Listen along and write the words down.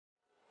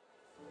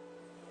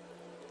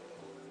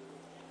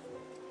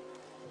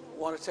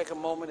want to take a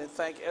moment and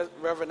thank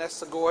Reverend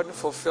Esther Gordon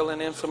for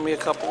filling in for me a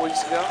couple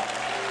weeks ago.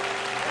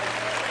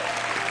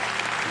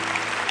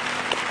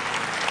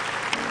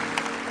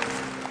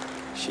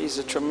 She's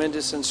a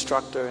tremendous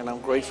instructor, and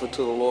I'm grateful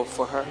to the Lord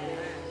for her.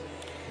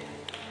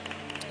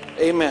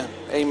 Amen.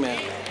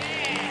 Amen.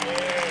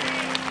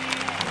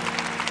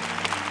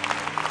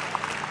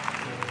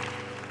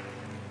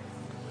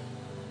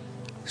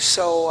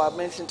 So I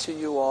mentioned to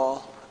you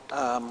all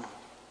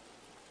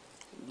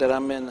that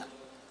I'm in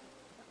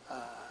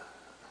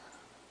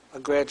a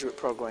graduate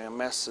program,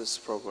 master's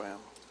program,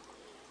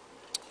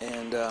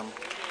 and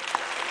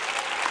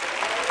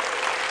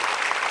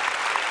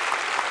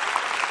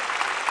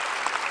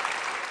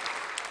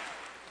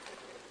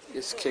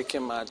it's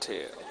kicking my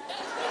tail.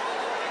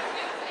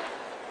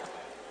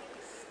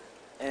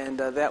 And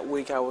that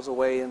week I was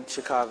away in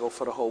Chicago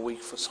for the whole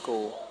week for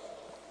school.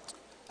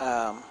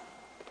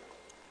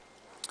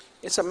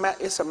 It's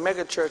a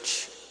mega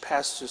church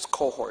pastors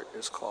cohort,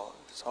 it's called.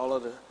 It's all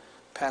of the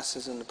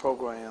pastors in the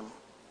program.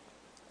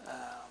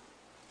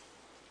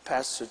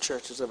 Pastor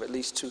churches of at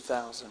least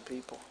 2,000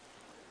 people.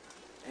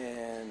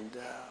 And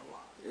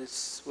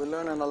we're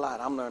learning a lot.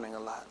 I'm learning a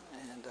lot.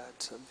 And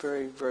it's a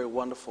very, very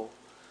wonderful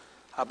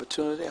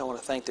opportunity. I want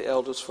to thank the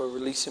elders for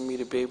releasing me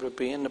to be able to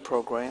be in the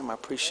program. I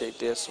appreciate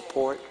their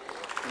support,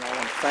 and I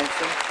want to thank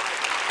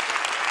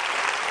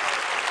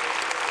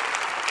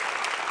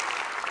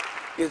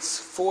them. It's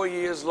 4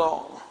 years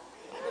long.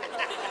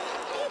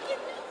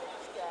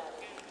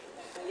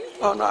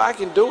 Oh, no, I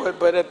can do it,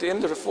 but at the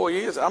end of the 4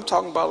 years, I'm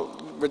talking about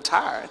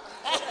retiring.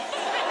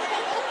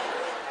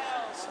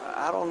 So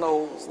I don't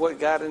know what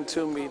got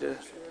into me to...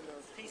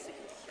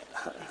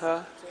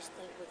 Huh?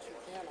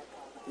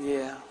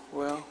 Yeah,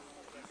 well...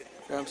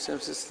 I'm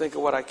just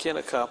thinking what I can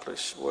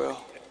accomplish.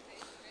 Well,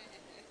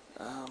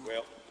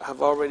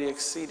 I've already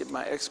exceeded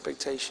my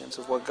expectations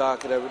of what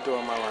God could ever do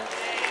in my life.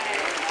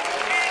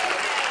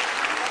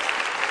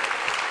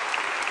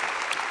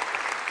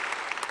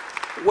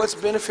 What's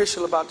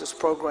beneficial about this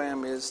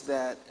program is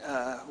that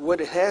what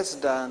it has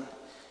done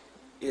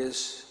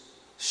is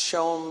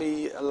shown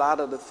me a lot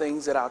of the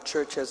things that our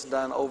church has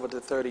done over the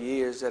 30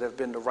 years that have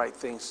been the right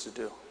things to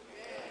do,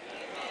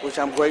 which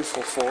I'm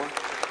grateful for.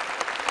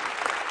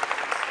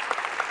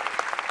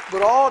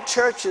 But all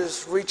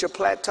churches reach a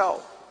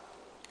plateau.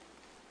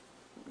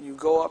 You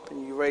go up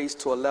and you raise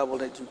to a level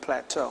that you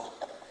plateau.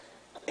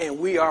 And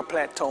we are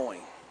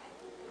plateauing.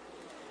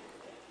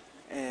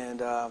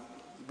 And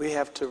we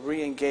have to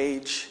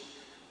re-engage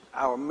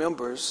our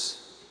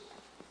members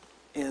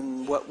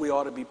in what we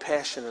ought to be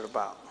passionate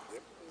about.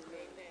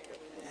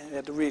 And we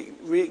have to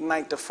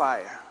reignite the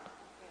fire.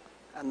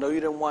 I know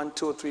you done won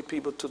 2 or 3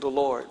 people to the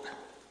Lord.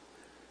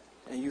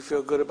 And you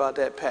feel good about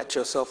that, pat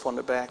yourself on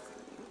the back.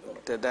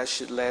 That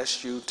should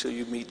last you till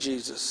you meet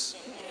Jesus.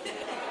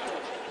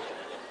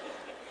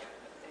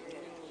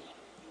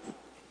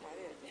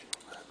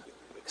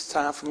 It's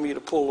time for me to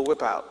pull the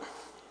whip out.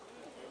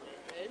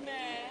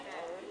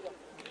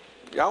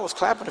 Y'all was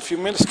clapping a few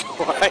minutes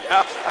ago.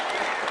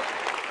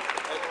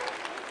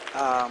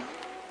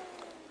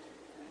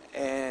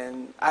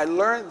 And I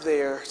learned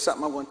there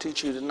something I'm going to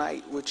teach you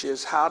tonight, which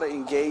is how to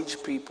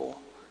engage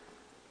people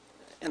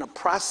in a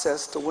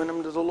process to win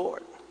them to the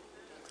Lord.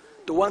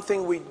 The one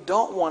thing we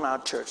don't want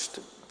our church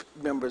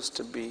members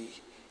to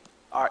be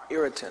are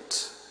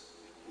irritants.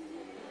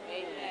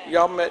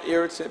 Y'all met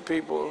irritant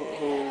people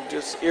who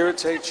just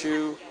irritate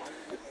you.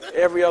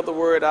 Every other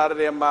word out of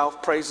their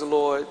mouth, praise the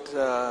Lord.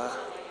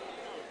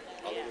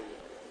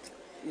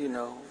 You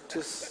know,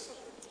 just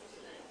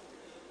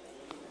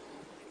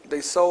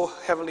they so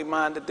heavenly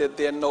minded that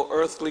they're no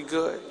earthly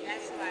good.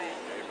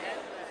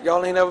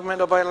 Y'all ain't ever met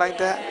nobody like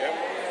that?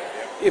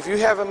 If you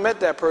haven't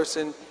met that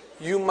person,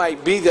 you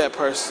might be that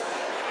person.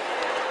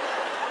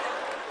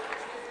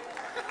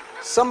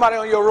 Somebody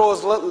on your row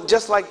is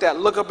just like that.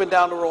 Look up and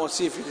down the row and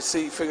see if you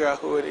can figure out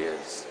who it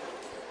is.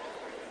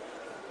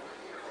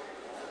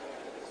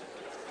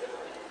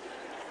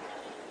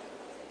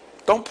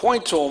 Don't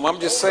point to them. I'm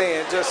just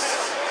saying,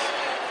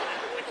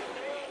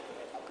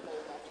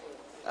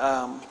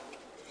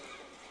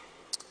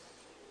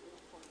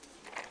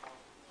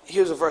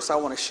 here's a verse I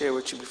want to share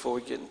with you before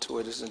we get into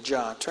it. It's in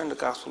John. Turn to the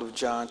Gospel of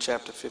John,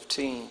 chapter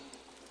 15.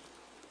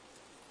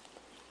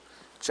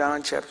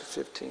 John chapter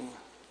 15.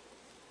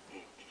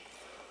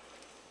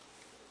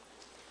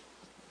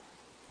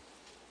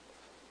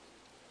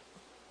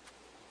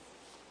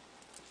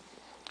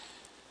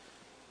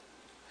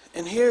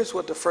 And here's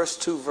what the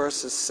first 2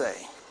 verses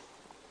say.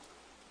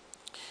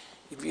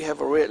 If you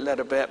have a red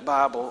letter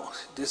Bible,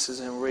 this is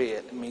in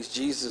red. It means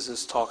Jesus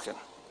is talking.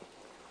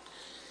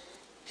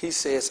 He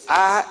says,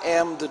 I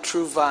am the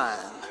true vine,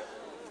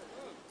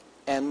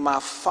 and my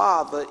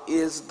Father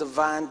is the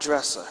vine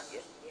dresser.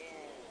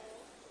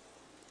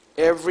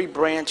 Every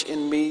branch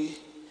in me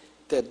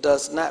that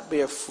does not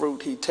bear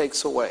fruit, he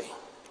takes away.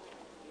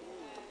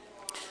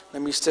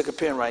 Let me stick a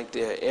pin right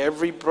there.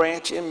 Every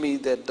branch in me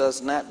that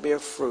does not bear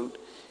fruit,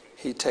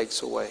 he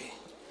takes away.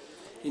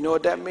 You know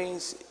what that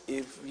means?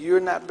 If you're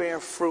not bearing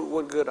fruit,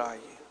 what good are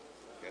you?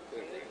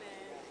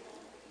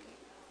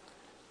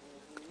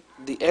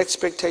 The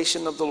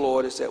expectation of the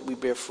Lord is that we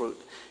bear fruit.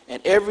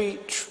 And every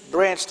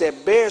branch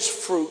that bears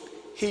fruit,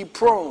 he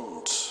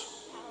prunes,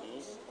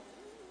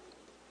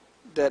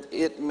 that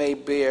it may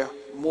bear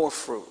more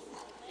fruit.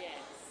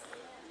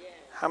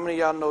 How many of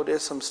y'all know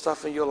there's some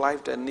stuff in your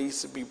life that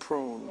needs to be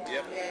pruned?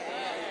 Yep.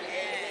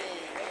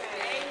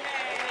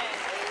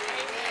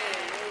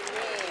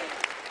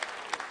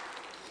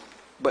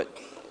 But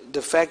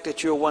the fact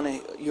that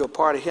you're a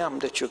part of him,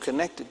 that you're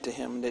connected to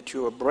him, that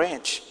you're a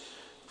branch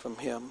from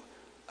him,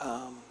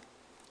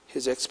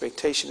 his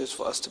expectation is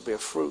for us to bear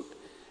fruit.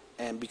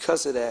 And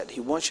because of that, he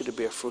wants you to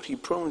bear fruit. He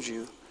prunes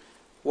you.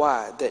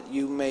 Why? That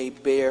you may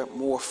bear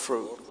more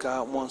fruit.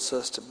 God wants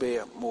us to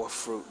bear more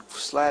fruit.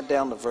 Slide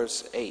down to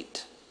verse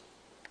 8.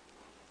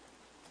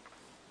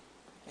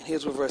 And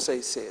here's what verse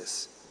 8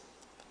 says.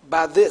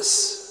 By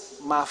this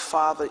my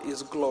Father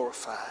is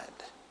glorified,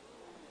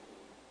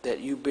 that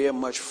you bear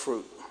much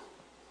fruit.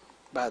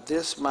 By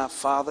this my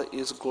Father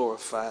is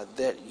glorified,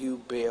 that you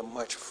bear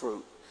much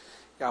fruit.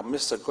 Y'all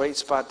missed a great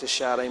spot to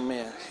shout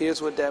amen.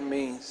 Here's what that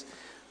means.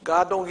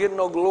 God don't get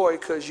no glory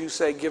because you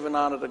say giving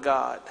honor to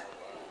God,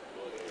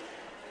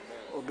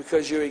 or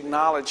because you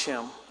acknowledge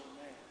him.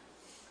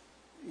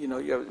 You know,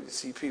 you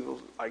see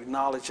people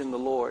acknowledging the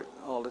Lord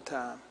all the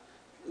time,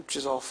 which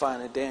is all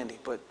fine and dandy.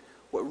 But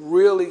what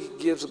really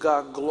gives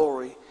God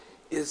glory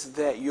is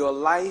that your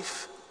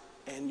life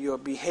and your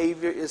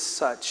behavior is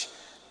such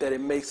that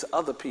it makes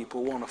other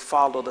people want to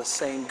follow the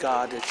same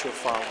God that you're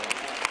following.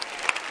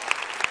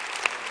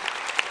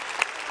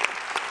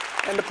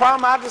 And the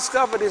problem I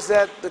discovered is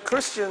that the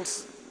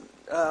Christians,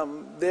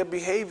 their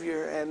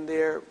behavior and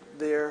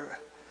their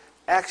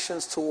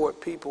actions toward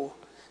people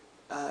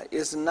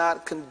is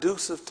not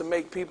conducive to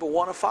make people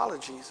want to follow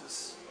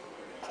Jesus.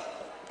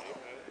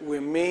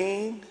 We're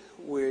mean,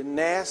 we're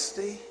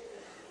nasty,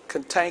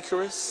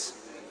 cantankerous,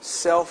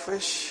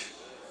 selfish.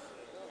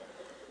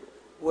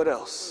 What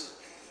else?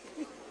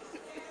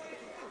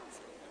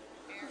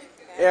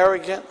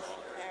 Arrogant,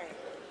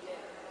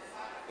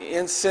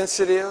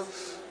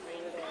 insensitive,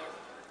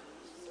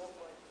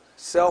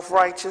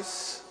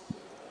 self-righteous.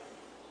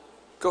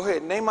 Go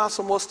ahead, name out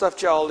some more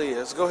stuff y'all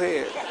is. Go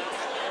ahead.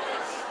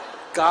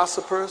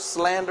 Gossipers,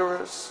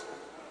 slanderers.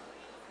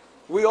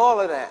 We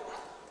all of that.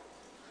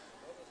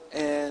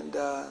 And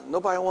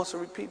nobody wants to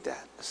repeat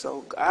that.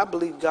 So I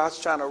believe God's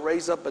trying to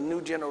raise up a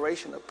new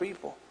generation of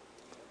people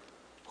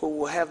who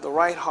will have the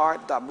right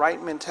heart, the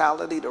right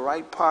mentality, the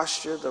right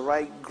posture, the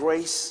right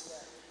grace,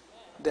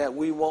 that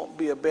we won't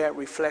be a bad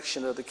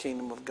reflection of the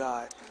kingdom of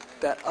God.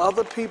 That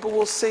other people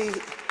will see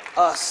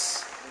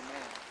us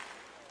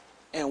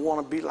and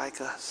want to be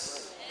like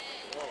us,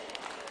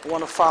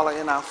 want to follow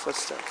in our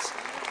footsteps,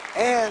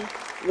 and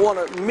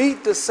want to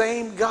meet the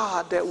same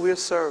God that we're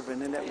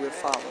serving and that we're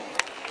following.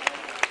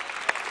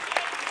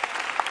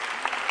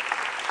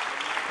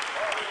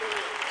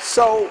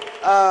 So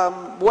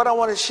what I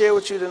want to share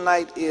with you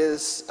tonight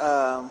is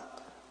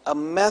a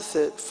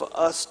method for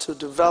us to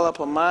develop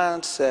a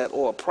mindset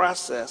or a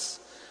process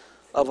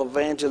of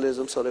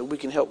evangelism so that we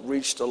can help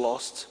reach the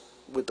lost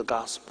with the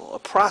gospel. A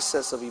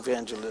process of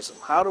evangelism.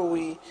 How do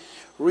we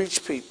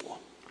reach people?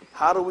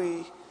 How do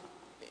we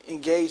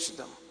engage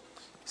them?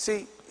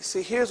 See,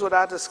 here's what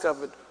I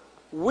discovered.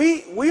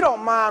 We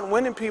don't mind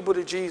winning people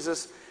to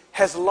Jesus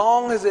as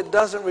long as it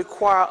doesn't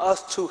require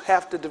us to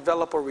have to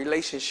develop a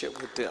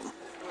relationship with them.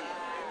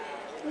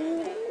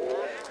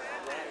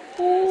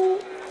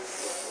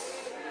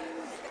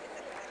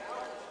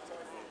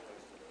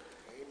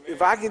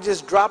 If I can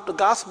just drop the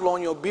gospel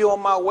on you, be on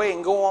my way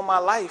and go on my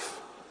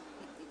life,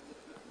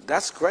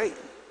 that's great.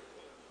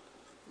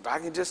 If I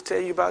can just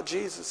tell you about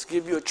Jesus,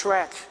 give you a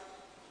track,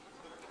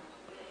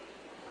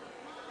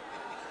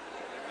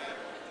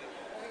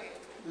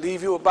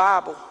 leave you a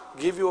Bible,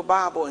 give you a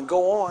Bible and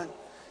go on,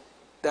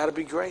 that'll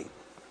be great.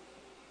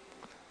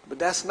 But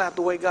that's not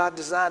the way God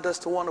designed us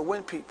to want to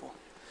win people.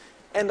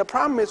 And the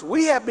problem is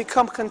we have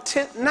become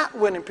content not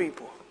winning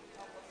people.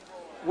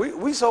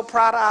 We so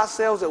proud of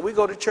ourselves that we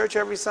go to church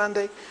every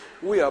Sunday.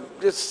 We are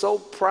just so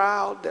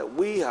proud that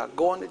we are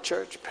going to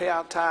church, pay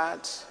our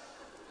tithes.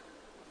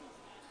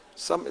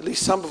 At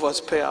least some of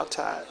us pay our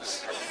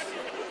tithes.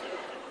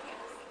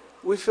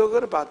 We feel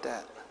good about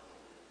that.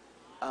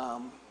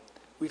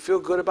 We feel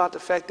good about the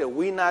fact that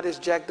we're not as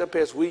jacked up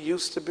as we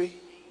used to be.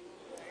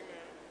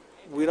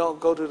 We don't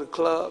go to the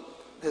club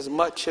as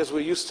much as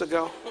we used to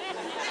go.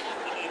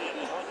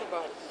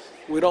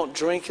 We don't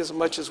drink as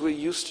much as we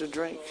used to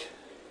drink,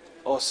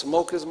 or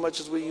smoke as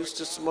much as we used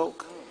to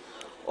smoke,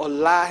 or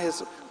lie as...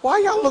 Why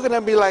y'all looking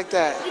at me like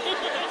that?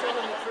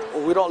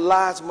 Or we don't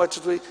lie as much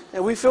as we...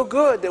 And we feel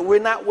good that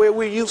we're not where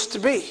we used to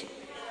be.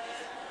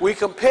 We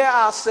compare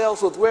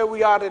ourselves with where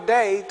we are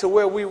today to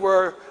where we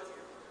were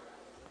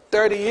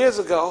 30 years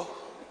ago,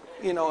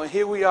 you know, and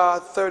here we are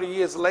 30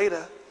 years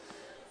later,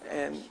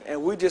 and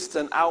we just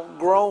done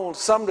outgrown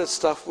some of the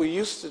stuff we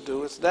used to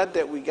do. It's not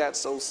that we got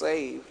so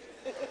saved.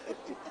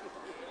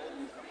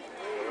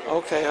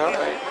 Okay, all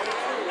right.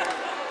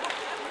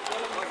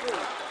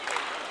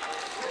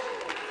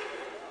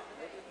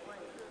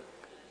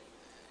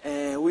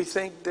 And we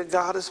think that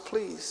God is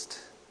pleased.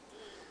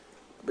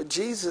 But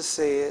Jesus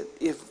said,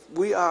 if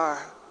we are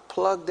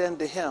plugged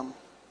into him,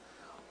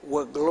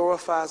 what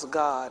glorifies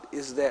God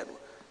is that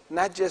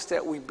not just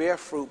that we bear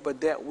fruit, but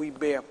that we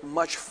bear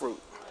much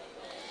fruit.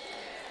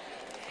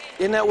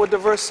 Isn't that what the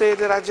verse said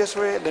that I just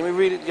read? Let me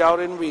read it. Y'all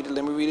didn't read it.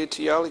 Let me read it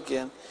to y'all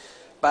again.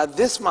 By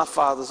this my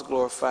Father is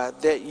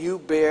glorified, that you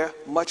bear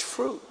much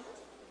fruit.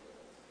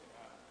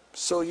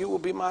 So you will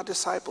be my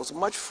disciples.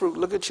 Much fruit.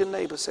 Look at your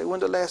neighbor. Say,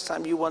 when the last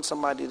time you won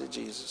somebody to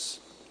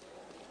Jesus?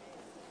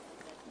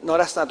 No,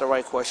 that's not the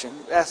right question.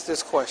 Ask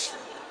this question.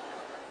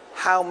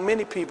 How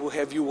many people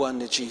have you won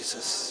to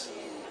Jesus?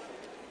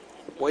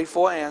 Wait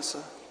for an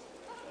answer.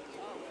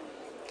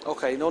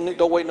 Okay,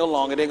 don't wait no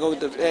longer. It ain't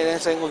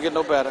gonna get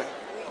no better.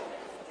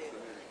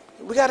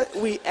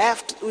 We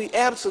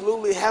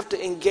absolutely have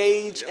to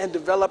engage and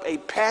develop a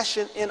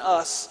passion in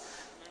us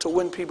to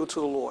win people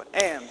to the Lord.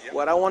 And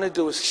what I want to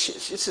do is,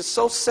 this is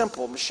so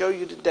simple. I'm going to show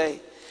you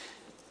today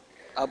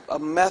a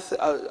method,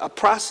 a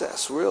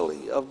process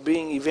really of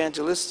being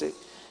evangelistic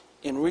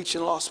in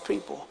reaching lost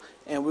people.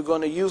 And we're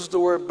going to use the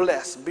word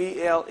bless,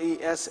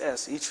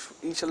 B-L-E-S-S.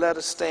 Each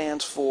letter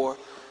stands for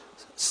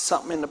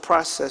something in the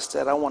process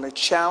that I want to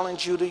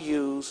challenge you to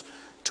use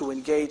to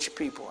engage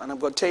people. And I'm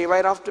going to tell you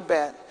right off the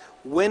bat,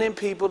 winning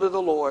people to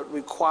the Lord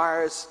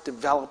requires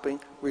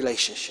developing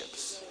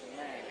relationships.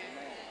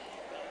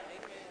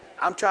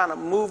 I'm trying to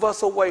move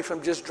us away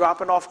from just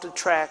dropping off the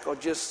track or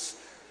just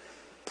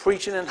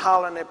preaching and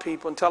hollering at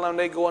people and telling them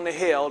they're going to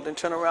hell, then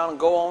turn around and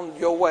go on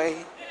your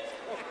way.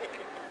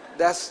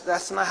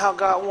 That's not how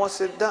God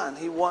wants it done.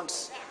 He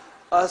wants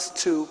us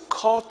to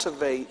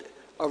cultivate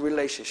a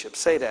relationship.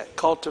 Say that.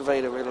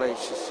 Cultivate a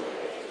relationship.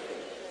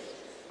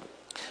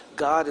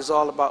 God is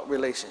all about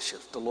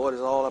relationships. The Lord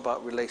is all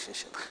about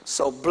relationship.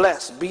 So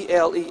bless,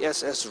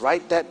 B-L-E-S-S.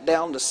 Write that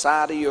down the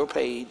side of your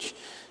page.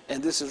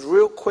 And this is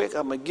real quick.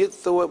 I'm going to get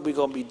through it. We're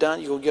going to be done.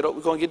 We're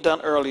going to get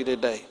done early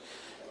today.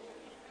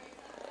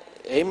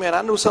 Amen.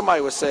 I knew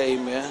somebody would say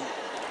amen.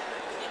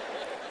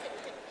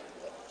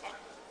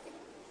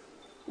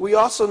 We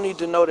also need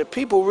to know that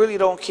people really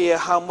don't care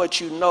how much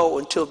you know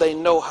until they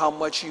know how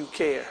much you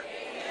care.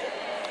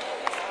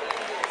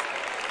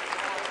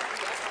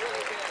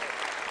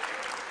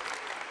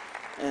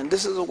 And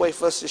this is a way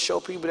for us to show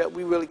people that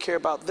we really care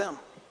about them.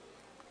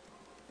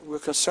 We're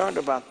concerned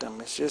about them.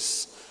 It's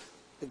just,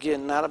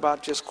 again, not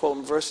about just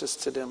quoting verses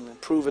to them and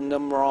proving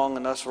them wrong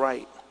and us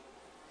right.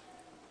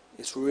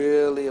 It's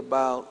really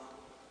about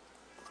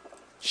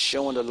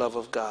showing the love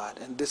of God.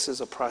 And this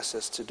is a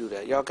process to do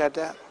that. Y'all got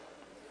that?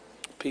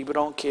 People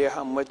don't care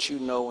how much you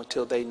know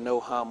until they know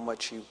how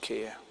much you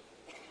care.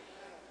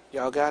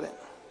 Y'all got it?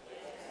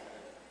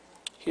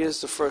 Here's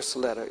the first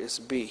letter. It's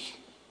B.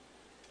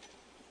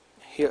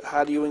 Here,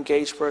 how do you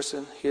engage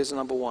person? Here's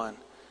number one.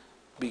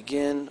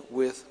 Begin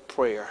with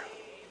prayer.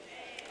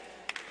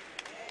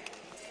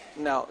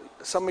 Now,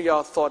 some of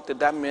y'all thought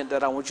that meant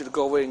that I want you to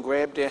go away and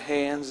grab their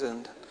hands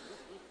and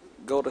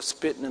go to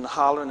spitting and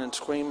hollering and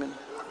screaming.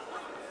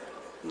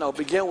 No,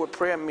 begin with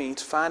prayer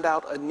means find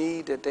out a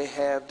need that they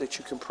have that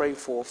you can pray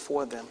for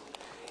them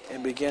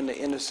and begin to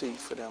intercede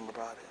for them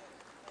about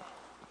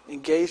it.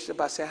 Engage them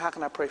by saying, how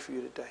can I pray for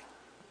you today?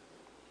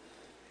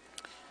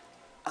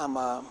 I'm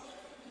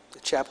the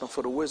chaplain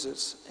for the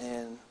Wizards,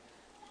 and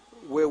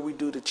where we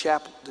do the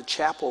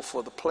chapel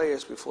for the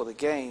players before the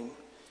game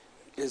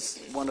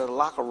is one of the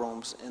locker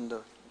rooms in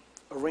the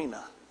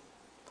arena.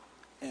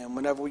 And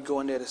whenever we go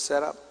in there to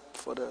set up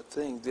for the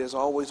thing, there's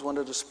always one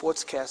of the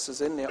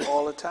sportscasters in there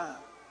all the time.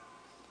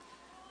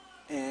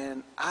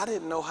 And I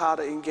didn't know how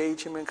to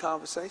engage him in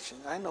conversation.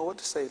 I didn't know what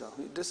to say to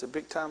him. This is a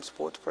big-time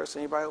sports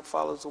person. Anybody who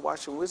follows the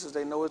Washington Wizards,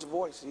 they know his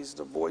voice. He's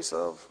the voice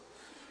of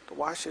the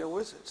Washington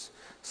Wizards.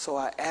 So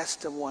I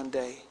asked him one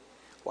day,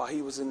 while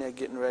he was in there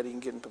getting ready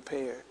and getting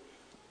prepared,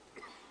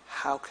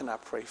 how can I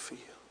pray for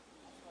you?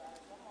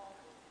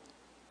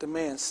 The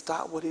man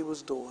stopped what he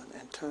was doing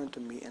and turned to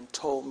me and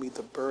told me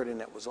the burden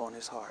that was on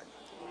his heart.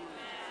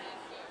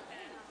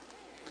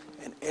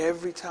 And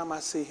every time I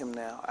see him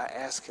now, I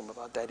ask him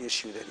about that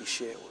issue that he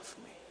shared with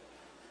me.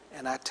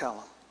 And I tell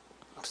him,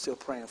 I'm still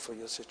praying for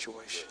your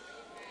situation.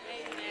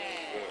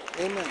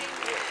 Amen. Amen.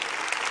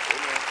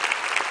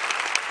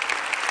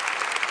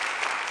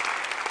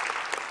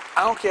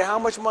 I don't care how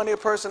much money a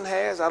person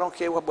has. I don't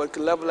care what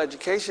level of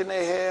education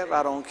they have.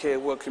 I don't care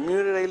what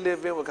community they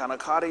live in, what kind of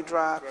car they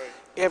drive.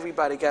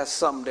 Everybody got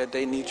something that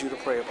they need you to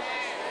pray about.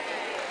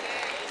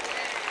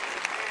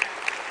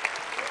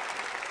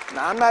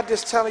 Now, I'm not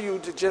just telling you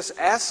to just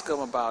ask them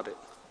about it.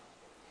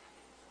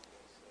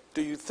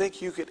 Do you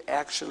think you could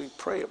actually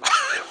pray about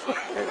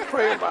it?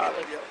 Pray about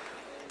it.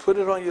 Put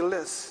it on your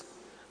list.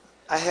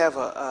 I have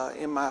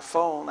in my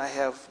phone, I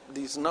have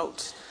these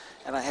notes.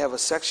 And I have a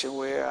section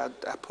where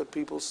I put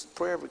people's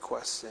prayer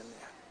requests in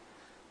there.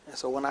 And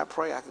so when I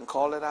pray, I can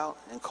call it out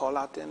and call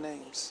out their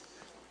names.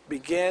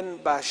 Begin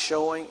by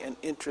showing an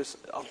interest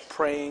of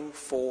praying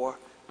for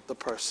the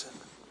person.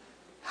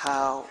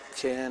 How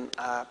can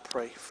I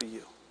pray for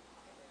you?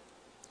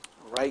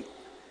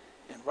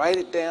 Write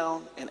it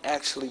down and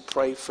actually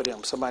pray for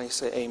them. Somebody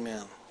say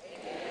amen.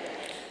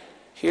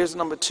 Here's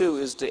number 2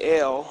 is the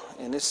L,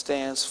 and it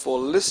stands for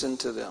listen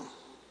to them.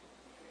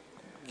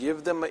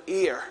 Give them an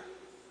ear.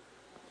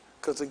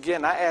 Because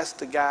again, I asked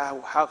the guy,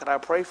 how could I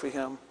pray for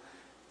him?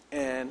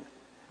 And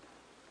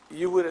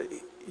you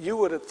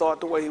would have thought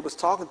the way he was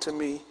talking to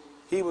me,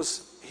 he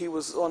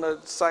was on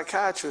a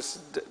psychiatrist's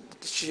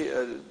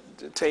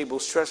table,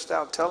 stretched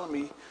out, telling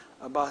me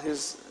about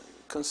his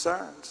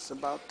concerns,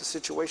 about the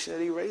situation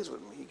that he raised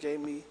with me. He gave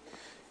me,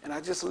 and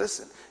I just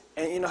listened.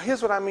 And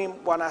here's what I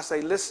mean when I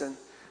say listen,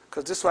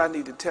 because this is what I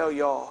need to tell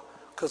y'all.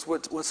 Because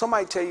when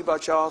somebody tell you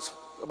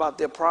about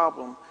their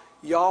problem,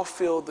 y'all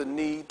feel the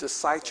need to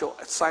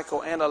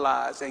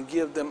psychoanalyze and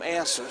give them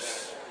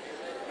answers.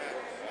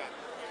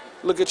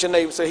 Look at your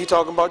neighbor and say, he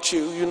talking about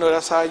you. You know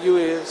that's how you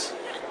is.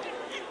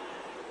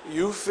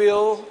 You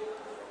feel,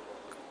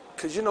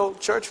 because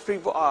church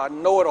people are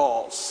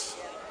know-it-alls.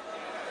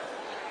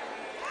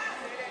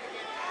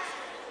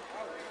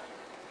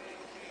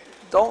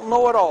 Don't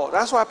know it all.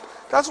 That's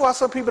why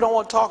some people don't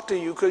want to talk to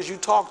you, because you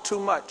talk too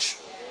much.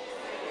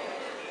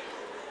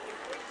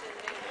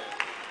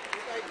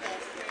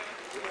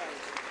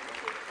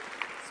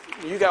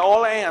 You got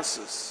all the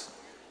answers.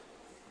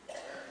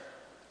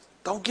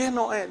 Don't get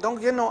no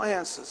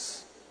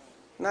answers.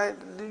 Now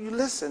you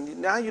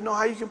listen. Now you know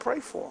how you can pray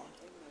for them.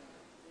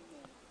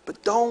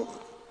 But don't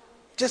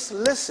just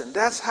listen.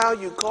 That's how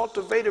you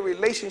cultivate a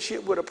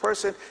relationship with a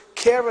person.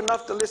 Care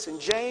enough to listen.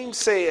 James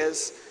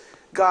says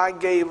God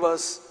gave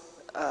us,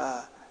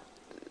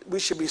 we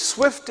should be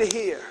swift to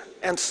hear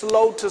and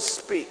slow to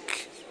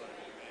speak.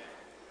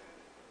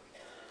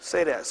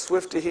 Say that.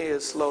 Swift to hear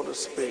and slow to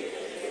speak.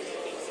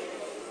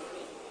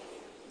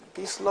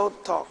 Be slow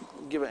to talk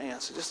and give an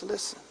answer. Just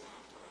listen.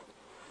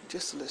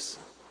 Just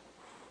listen.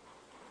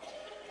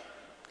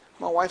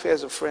 My wife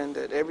has a friend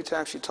that every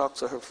time she talks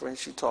to her friend,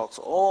 she talks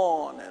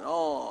on and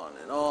on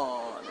and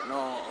on and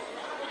on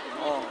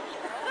and on.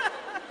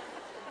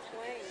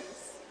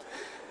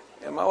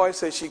 And my wife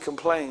says she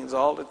complains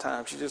all the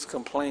time. She just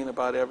complains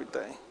about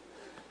everything.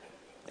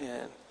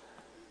 And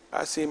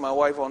I see my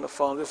wife on the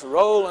phone just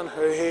rolling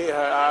her head,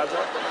 her eyes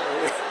up in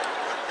her head.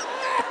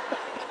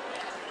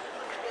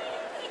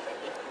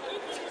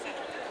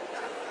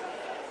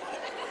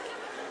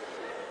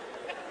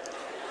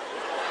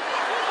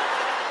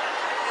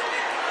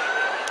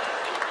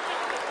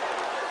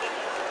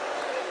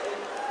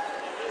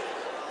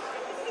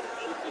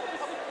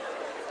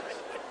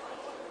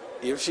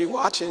 If she's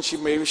watching,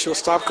 maybe she'll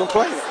stop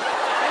complaining.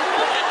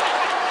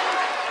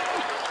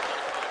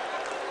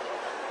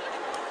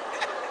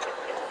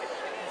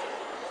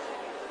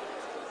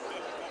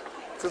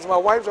 Because my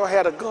wife don't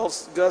have the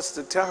guts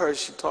to tell her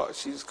she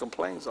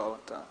complains all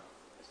the time.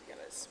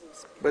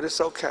 But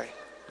it's okay.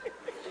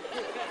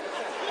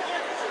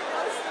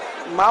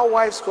 My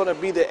wife's going to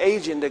be the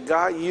agent that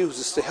God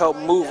uses to help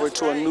move her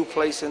to a new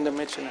place and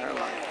dimension in her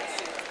life.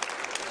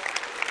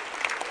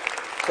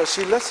 Because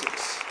she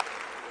listens.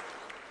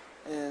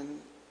 And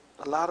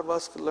a lot of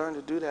us could learn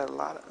to do that a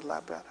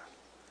lot better.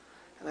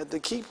 And the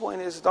key point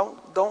is don't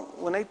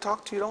when they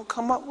talk to you, don't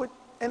come up with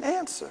an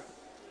answer.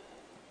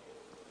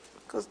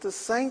 Because the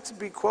saints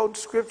be quoting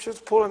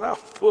scriptures, pulling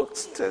out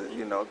books,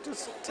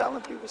 just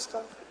telling people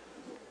stuff.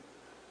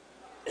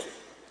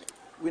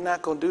 We're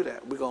not going to do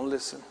that. We're going to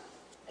listen.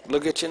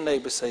 Look at your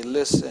neighbor, say,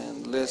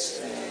 listen,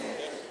 listen.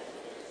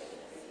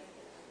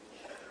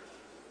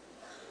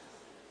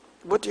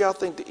 What do y'all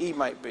think the E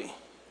might be?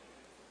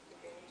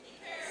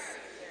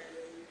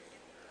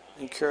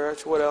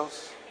 Encourage. What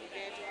else?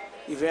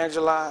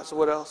 Evangelize.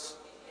 What else?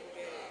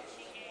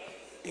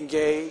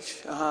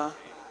 Engage.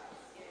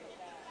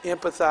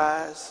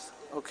 Empathize.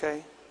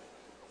 Okay.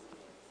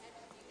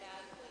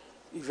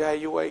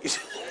 Evaluate.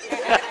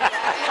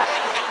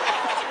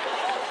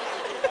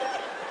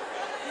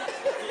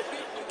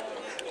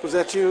 Was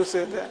that you who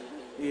said that?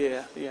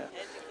 Yeah.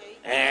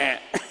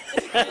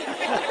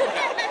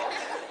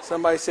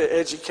 Somebody said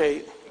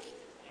educate.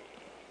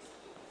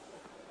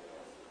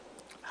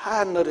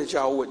 I know that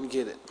y'all wouldn't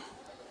get it.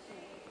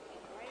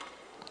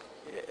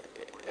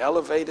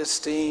 Elevate,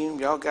 esteem,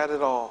 y'all got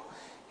it all.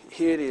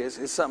 Here it is.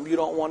 It's something you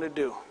don't want to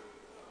do.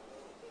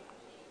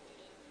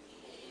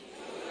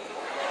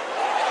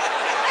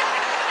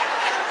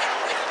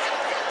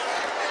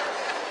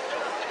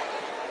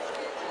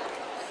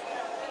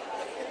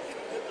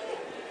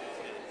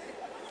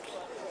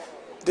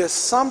 There's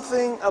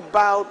something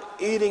about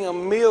eating a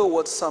meal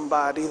with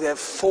somebody that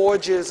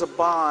forges a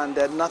bond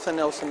that nothing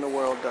else in the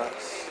world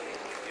does.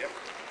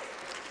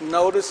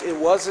 Notice it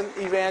wasn't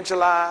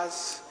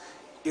evangelize,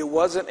 it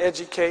wasn't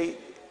educate,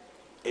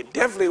 it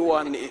definitely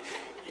wasn't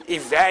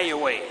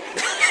evaluate.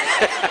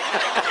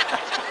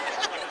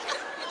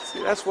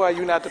 See, that's why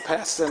you're not the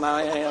pastor and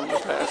I am the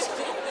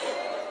pastor.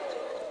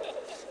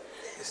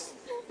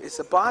 It's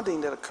a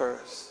bonding that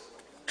occurs.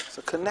 It's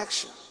a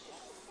connection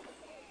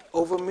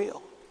over a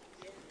meal.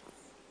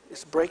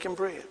 It's breaking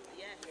bread.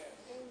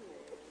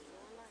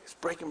 It's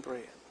breaking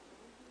bread.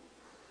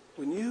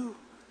 When you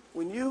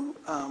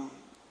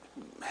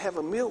have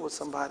a meal with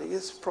somebody,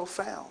 it's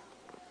profound.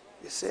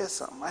 It says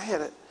something. I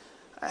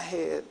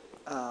had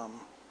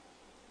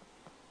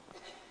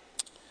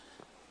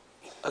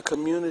a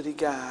community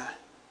guy,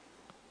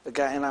 a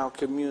guy in our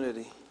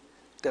community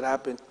that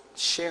I've been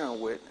sharing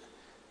with,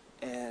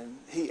 and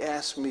he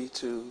asked me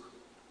to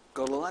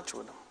go to lunch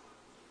with him.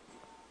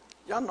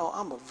 Y'all know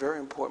I'm a very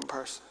important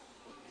person.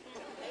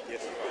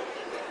 Yes.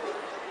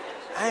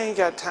 I ain't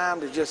got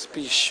time to just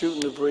be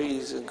shooting the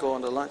breeze and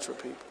going to lunch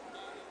with people.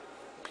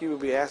 People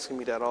be asking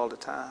me that all the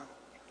time.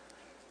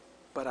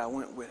 But I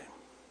went with him.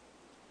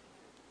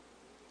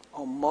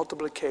 On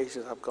multiple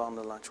occasions, I've gone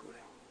to lunch with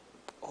him.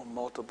 On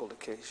multiple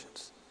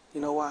occasions.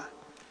 You know why?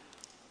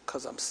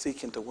 Because I'm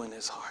seeking to win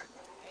his heart.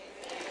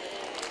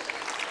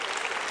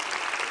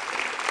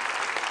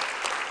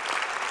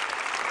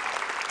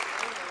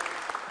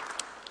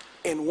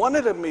 In one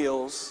of the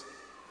meals,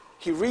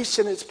 he reached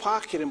in his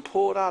pocket and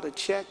pulled out a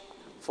check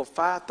for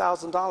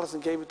 $5,000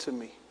 and gave it to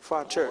me for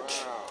our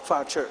church. For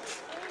our church.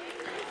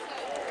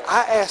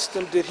 I asked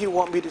him, did he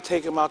want me to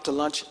take him out to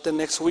lunch the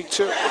next week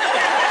too?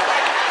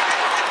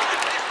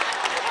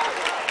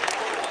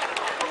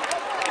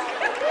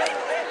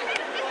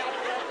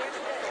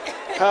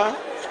 Huh?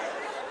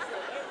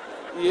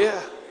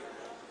 Yeah.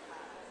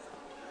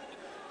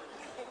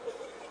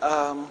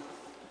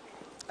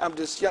 I'm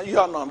just,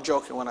 y'all know I'm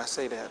joking when I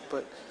say that,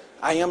 but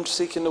I am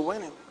seeking to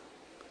win him.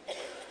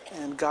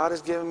 And God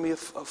has given me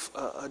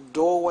a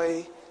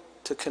doorway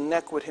to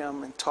connect with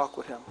him and talk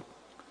with him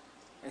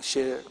and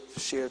share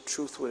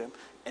truth with him.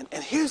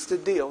 And here's the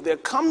deal. There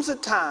comes a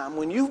time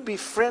when you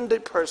befriend a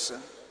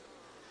person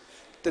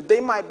that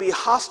they might be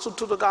hostile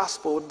to the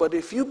gospel, but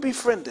if you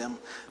befriend them,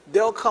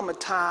 there'll come a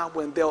time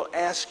when they'll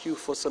ask you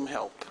for some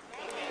help.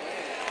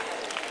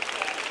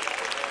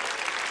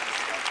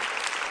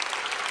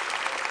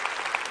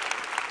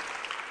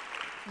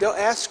 They'll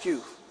ask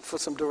you for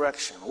some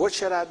direction. What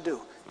should I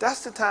do?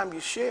 That's the time you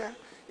share,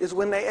 is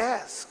when they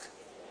ask.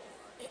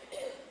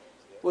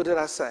 What did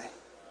I say?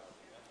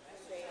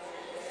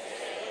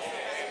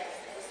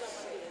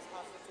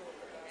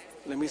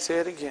 Let me say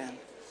it again.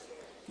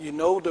 You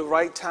know the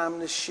right time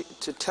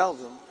to tell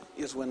them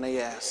is when they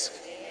ask.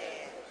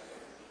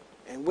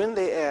 And when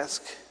they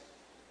ask,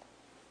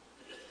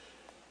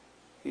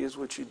 here's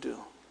what you do.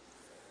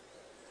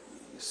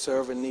 You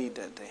serve a need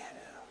that they have.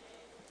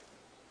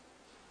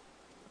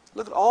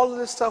 Look at all of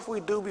this stuff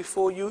we do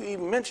before you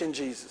even mention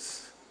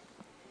Jesus.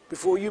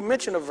 Before you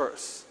mention a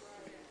verse.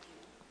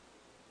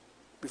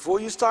 Before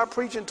you start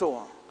preaching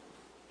to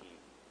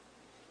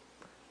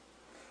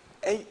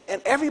them.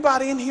 And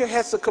everybody in here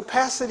has the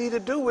capacity to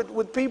do it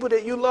with people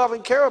that you love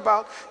and care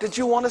about, that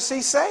you want to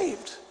see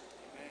saved.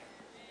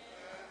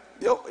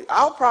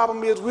 Our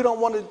problem is we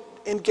don't want to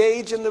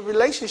engage in the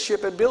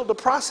relationship and build the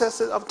process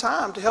of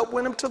time to help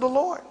win them to the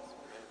Lord.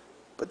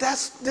 But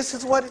this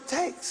is what it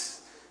takes.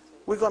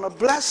 We're going to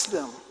bless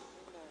them.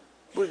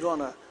 We're going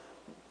to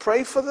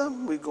pray for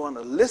them. We're going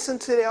to listen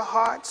to their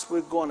hearts.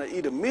 We're going to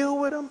eat a meal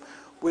with them.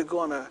 We're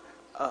going to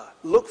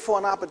look for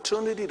an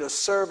opportunity to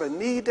serve a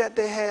need that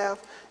they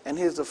have. And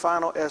here's the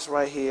final S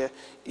right here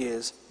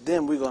is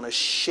then we're going to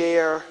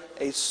share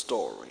a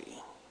story.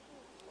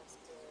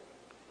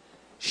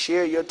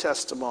 Share your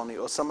testimony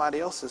or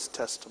somebody else's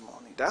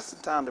testimony. That's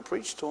the time to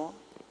preach to them.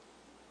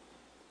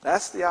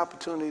 That's the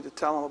opportunity to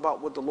tell them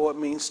about what the Lord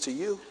means to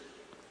you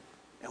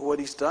and what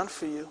he's done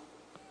for you.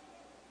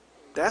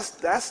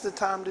 That's the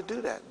time to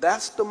do that.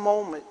 That's the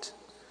moment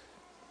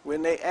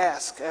when they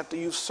ask after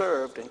you've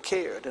served and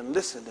cared and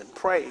listened and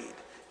prayed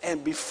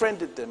and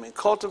befriended them and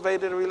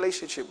cultivated a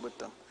relationship with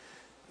them.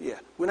 Yeah,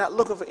 we're not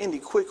looking for any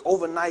quick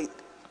overnight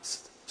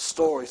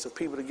stories of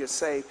people to get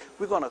saved.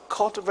 We're going to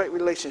cultivate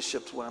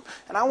relationships with them.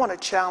 And I want to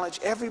challenge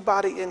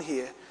everybody in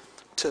here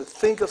to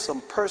think of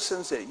some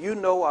persons that you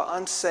know are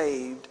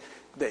unsaved,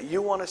 that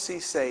you want to see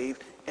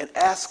saved, and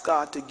ask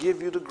God to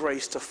give you the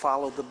grace to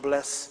follow the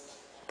blessed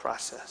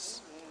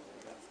process.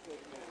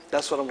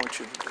 That's what I want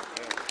you to do.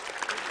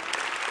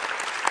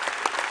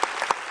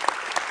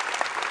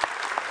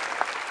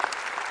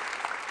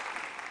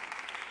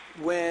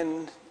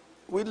 When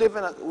we live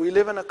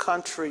in a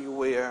country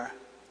where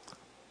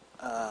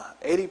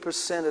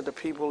 80% of the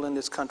people in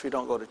this country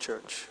don't go to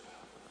church.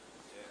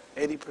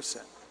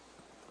 80%.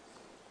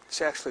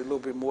 It's actually a little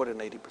bit more than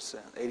 80%,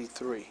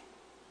 83.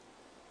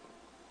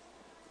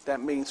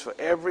 That means for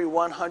every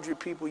 100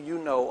 people you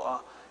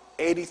know,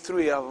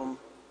 83 of them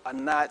are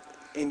not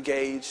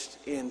engaged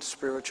in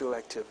spiritual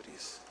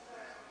activities.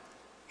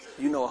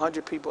 You know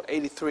 100 people,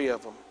 83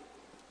 of them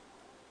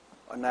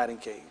are not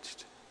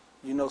engaged.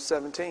 You know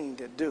 17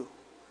 that do,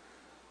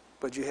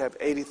 but you have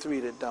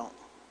 83 that don't.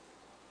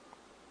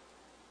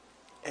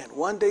 And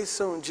one day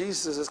soon,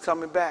 Jesus is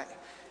coming back,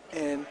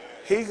 and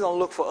he's going to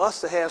look for us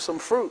to have some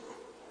fruit.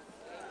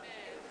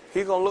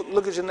 He's going to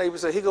look at your neighbor and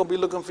say, he's going to be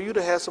looking for you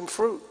to have some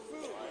fruit.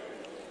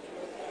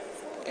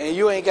 And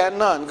you ain't got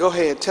none. Go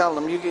ahead, tell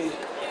them.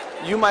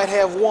 You might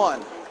have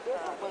one.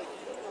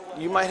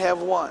 You might have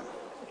one.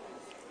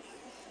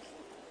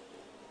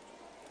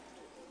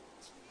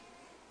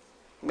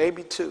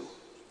 Maybe two.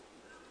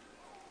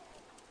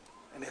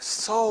 And there's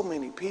so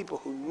many people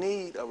who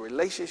need a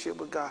relationship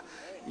with God.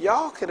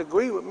 Y'all can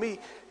agree with me.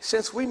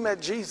 Since we met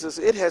Jesus,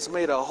 it has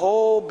made a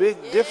whole big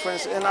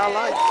difference in our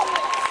life.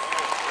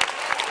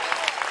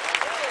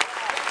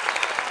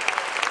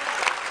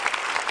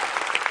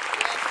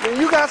 When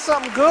you got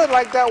something good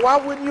like that, why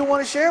wouldn't you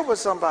want to share it with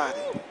somebody?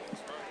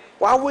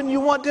 Why wouldn't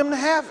you want them to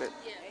have it?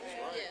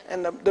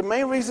 And the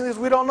main reason is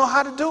we don't know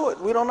how to do it.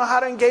 We don't know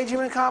how to engage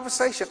you in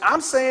conversation.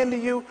 I'm saying to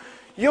you,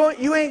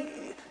 you ain't,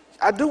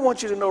 I do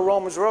want you to know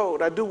Romans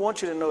Road. I do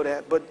want you to know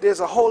that. But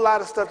there's a whole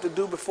lot of stuff to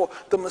do before.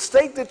 The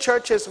mistake the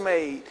church has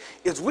made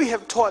is we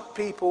have taught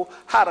people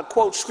how to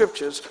quote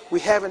scriptures.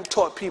 We haven't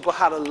taught people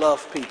how to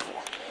love people.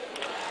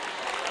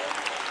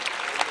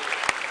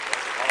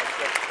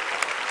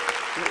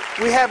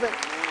 We haven't.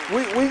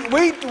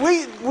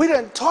 We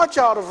done taught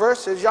y'all the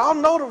verses. Y'all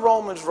know the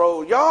Romans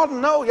Road. Y'all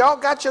know. Y'all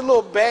got your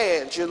little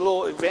badge, your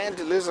little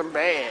evangelism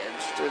badge.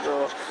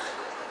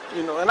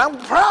 You know, and I'm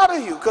proud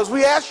of you because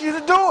we asked you to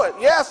do it.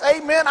 Yes,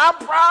 amen. I'm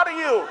proud of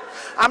you.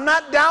 I'm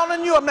not down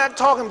on you. I'm not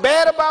talking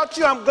bad about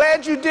you. I'm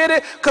glad you did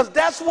it because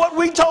that's what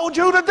we told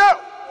you to do.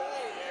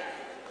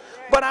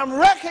 But I'm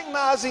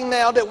recognizing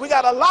now that we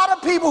got a lot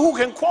of people who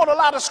can quote a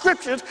lot of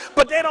scriptures,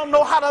 but they don't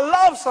know how to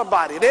love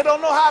somebody. They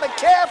don't know how to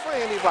care for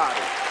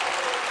anybody.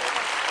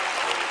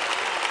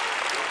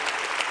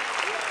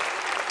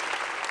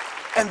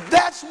 And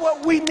that's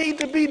what we need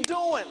to be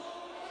doing.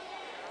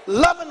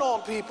 Loving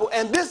on people.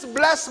 And this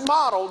blessed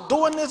model,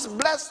 doing this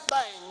blessed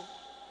thing,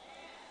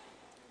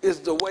 is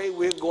the way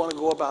we're going to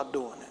go about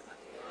doing it.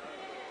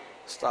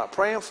 Start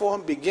praying for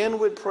them. Begin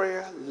with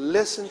prayer.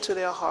 Listen to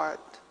their heart.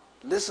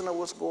 Listen to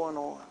what's going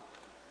on.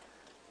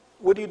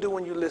 What do you do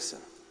when you listen?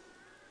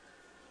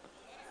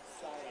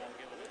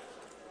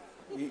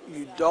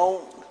 You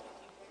don't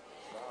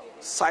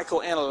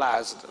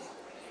psychoanalyze them.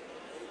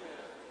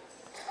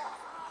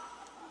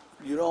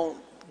 You don't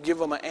give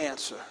them an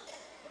answer.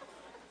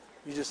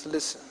 You just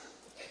listen.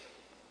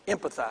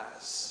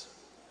 Empathize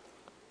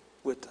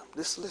with them.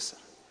 Just listen.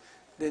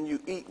 Then you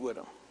eat with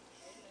them.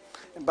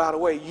 And by the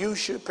way, you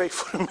should pay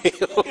for the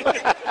meal.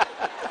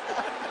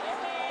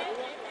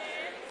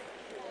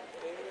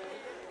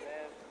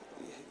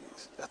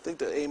 I think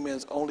the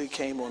amens only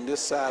came on this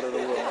side of the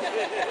room.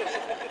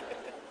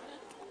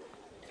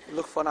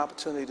 Look for an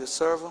opportunity to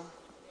serve them,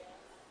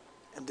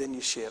 and then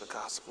you share the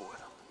gospel with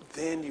them.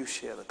 Then you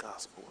share the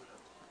gospel with them.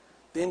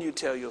 Then you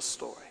tell your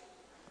story.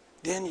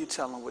 Then you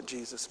tell them what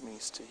Jesus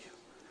means to you.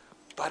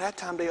 By that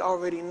time, they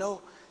already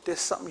know there's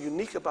something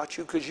unique about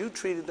you because you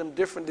treated them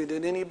differently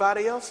than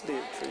anybody else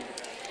did treat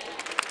them.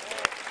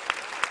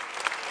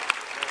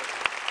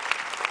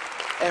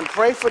 And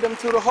pray for them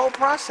through the whole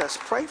process.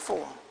 Pray for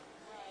them.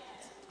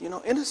 You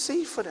know,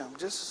 intercede for them.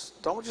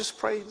 Don't just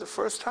pray the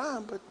first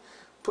time, but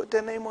put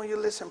their name on your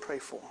list and pray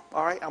for them.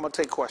 All right, I'm going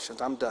to take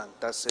questions. I'm done.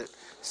 That's it.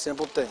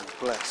 Simple thing.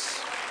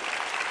 Bless.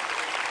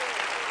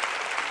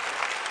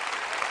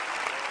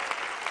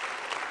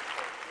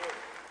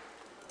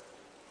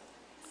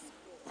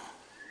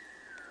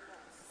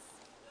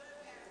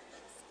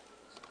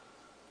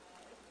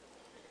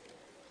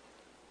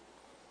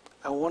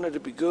 I want it to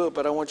be good,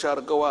 but I want y'all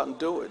to go out and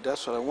do it.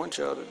 That's what I want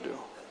y'all to do.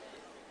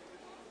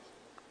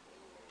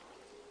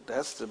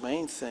 That's the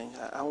main thing.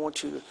 I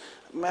want you to.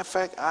 Matter of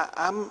fact,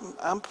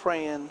 I'm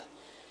praying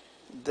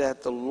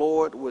that the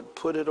Lord would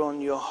put it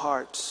on your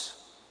hearts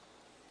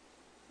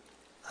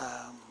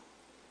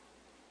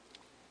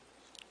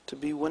to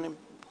be willing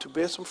to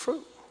bear some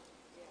fruit.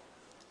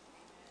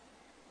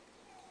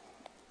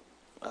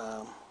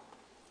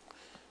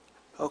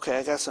 Okay,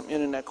 I got some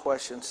internet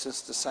questions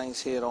since the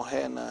saints here don't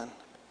have none.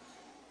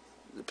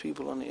 The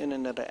people on the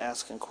internet are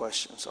asking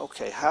questions.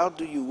 Okay, how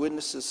do you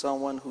witness to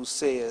someone who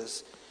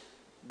says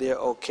they're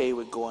okay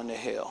with going to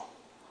hell?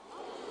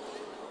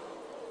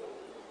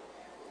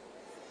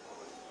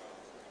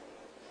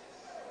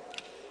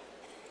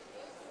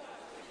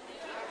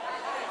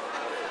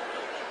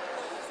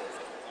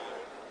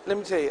 Let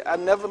me tell you, I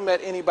never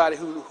met anybody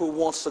who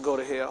wants to go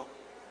to hell.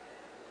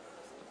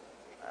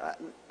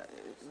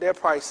 They're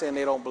probably saying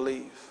they don't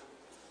believe.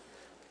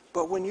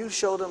 But when you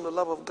show them the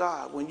love of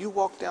God, when you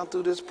walk down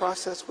through this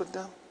process with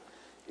them,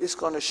 it's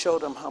going to show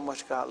them how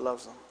much God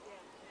loves them.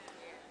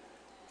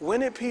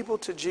 Winning people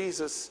to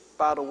Jesus,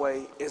 by the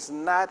way, is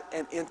not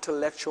an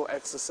intellectual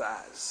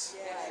exercise.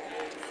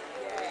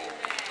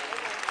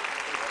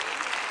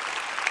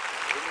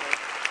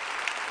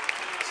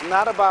 It's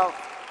not about,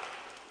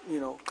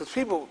 because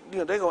people,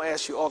 they're going to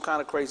ask you all kind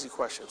of crazy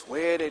questions.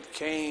 Where did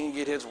Cain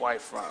get his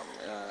wife from?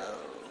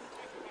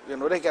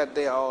 They got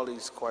all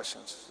these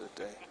questions that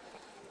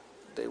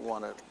they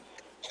want to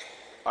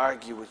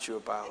argue with you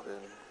about and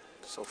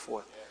so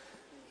forth.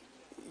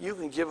 You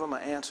can give them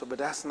an answer, but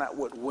that's not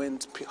what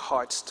wins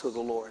hearts to the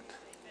Lord.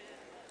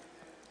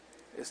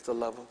 It's the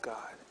love of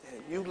God.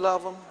 And you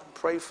love them,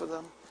 pray for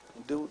them,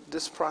 and do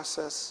this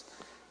process,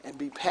 and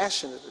be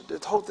passionate. The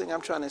whole thing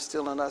I'm trying to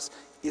instill in us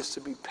is to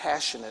be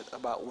passionate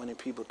about winning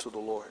people to the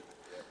Lord.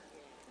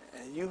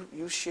 And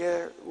you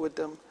share with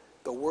them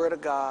the Word of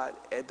God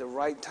at the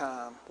right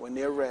time when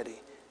they're ready.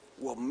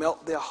 will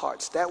melt their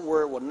hearts. That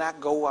word will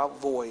not go out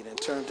void and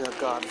turn to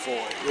God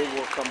void. It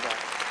will come back.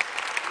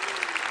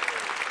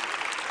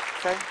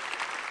 Okay?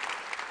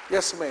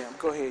 Yes, ma'am.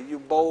 Go ahead. You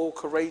bold,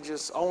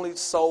 courageous, only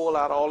soul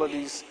out of all of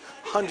these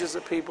hundreds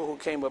of people who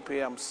came up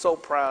here. I'm so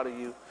proud of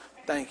you.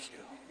 Thank you.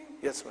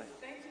 Yes, ma'am.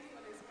 Thank you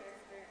for this,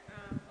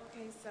 Pastor.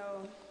 Okay,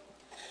 so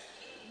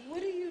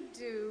what do you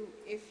do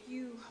if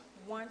you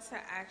want to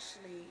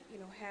actually,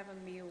 have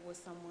a meal with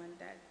someone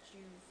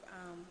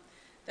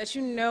that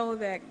you know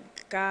that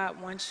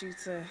God wants you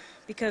to,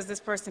 because this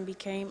person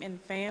became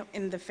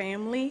in the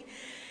family,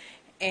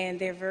 and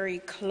they're very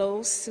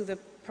close to the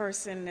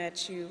person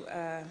that you.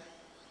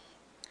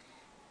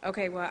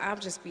 Okay, well, I'll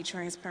just be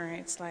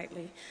transparent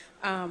slightly.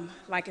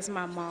 Like it's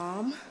my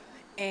mom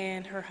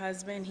and her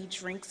husband. He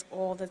drinks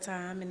all the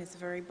time and is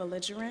very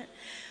belligerent.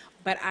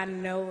 But I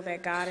know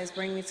that God is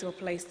bringing me to a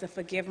place to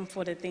forgive him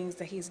for the things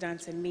that he's done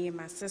to me and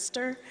my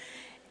sister,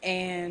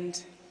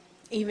 and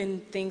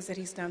even things that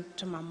he's done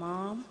to my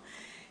mom.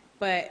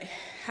 But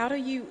how do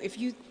you, if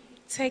you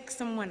take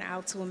someone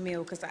out to a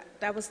meal, because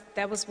that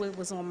was what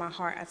was on my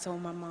heart. I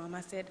told my mom,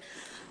 I said,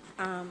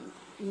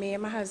 me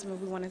and my husband,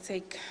 we want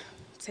to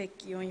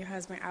take you and your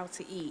husband out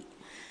to eat.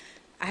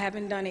 I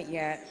haven't done it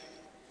yet,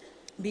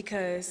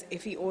 because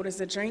if he orders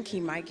a drink, he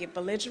might get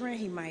belligerent,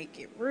 he might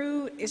get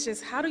rude. It's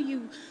just, what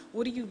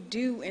do you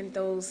do in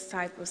those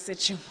type of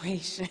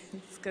situations?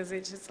 Because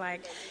it's just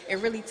like, it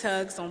really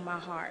tugs on my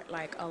heart,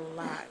 like a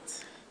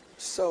lot.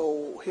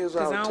 So here's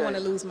what I would tell you. Because I don't want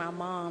to lose my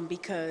mom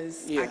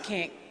because I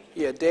can't.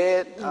 Yeah,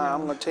 Dad,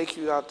 I'm going to take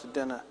you out to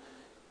dinner.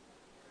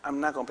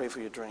 I'm not going to pay for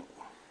your drink.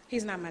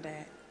 He's not my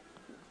dad.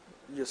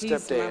 Your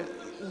stepdad.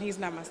 He's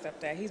not my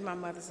stepdad. He's my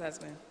mother's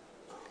husband.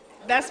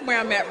 That's where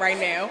I'm at right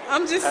now.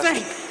 I'm just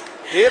saying.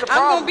 Here's the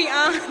problem. I'm going to be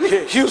honest.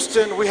 Yeah,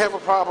 Houston, we have a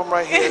problem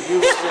right here.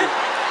 Houston.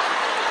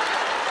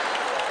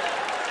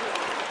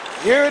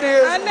 Here it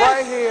is,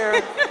 right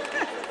here,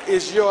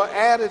 is your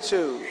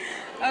attitude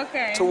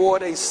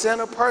toward a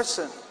sinner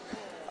person.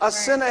 A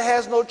sinner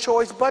has no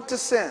choice but to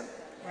sin.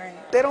 Right.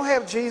 They don't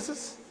have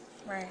Jesus.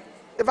 Right.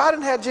 If I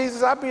didn't have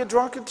Jesus, I'd be a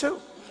drunkard too.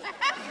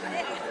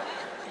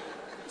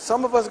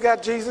 Some of us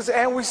got Jesus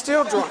and we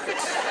still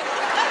drunkards.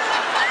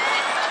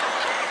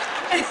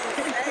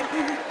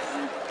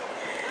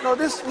 No,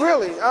 this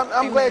really,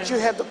 I'm glad you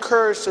had the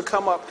courage to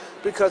come up,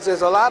 because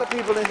there's a lot of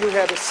people in here who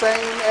have the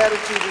same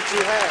attitude that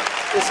you have.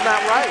 It's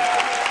not right.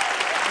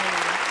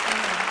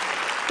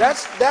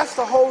 That's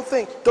the whole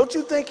thing. Don't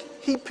you think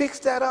he picks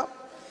that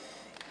up?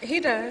 He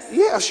does.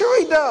 Yeah, sure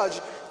he does.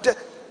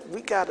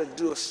 We got to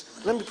do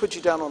let me put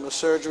you down on the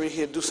surgery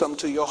here, do something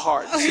to your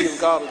heart. See if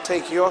God will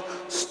take your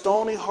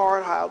stony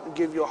heart out and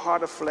give you a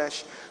heart of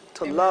flesh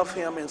to love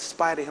him in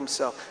spite of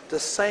himself. The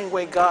same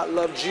way God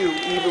loved you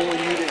even when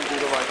you didn't do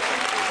the right thing.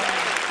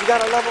 You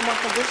got to love them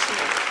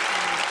unconditionally.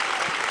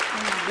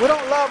 We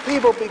don't love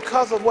people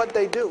because of what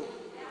they do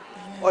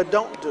or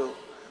don't do.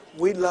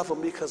 We love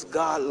them because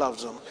God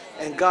loves them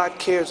and God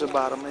cares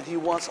about them, and he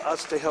wants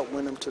us to help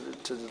win them to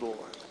the Lord.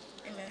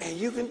 And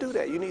you can do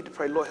that. You need to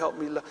pray, Lord, help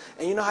me love.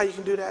 And you know how you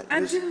can do that?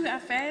 I do. I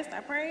fast. I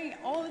pray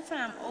all the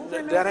time.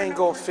 That ain't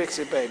going to fix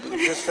it, baby.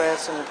 Just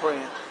fasting and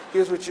praying.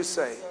 Here's what you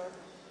say.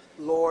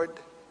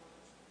 Lord,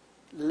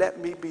 let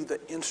me be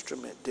the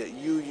instrument that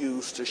you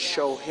use to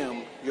show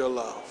him your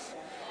love.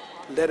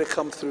 Let it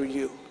come through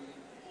you.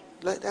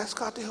 Ask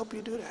God to help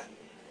you do that.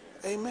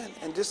 Amen.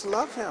 And just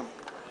love him.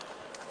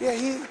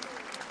 Yeah,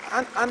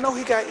 I know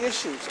he got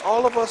issues.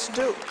 All of us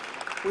do.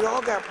 We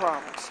all got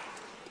problems.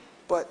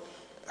 But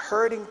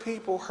hurting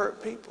people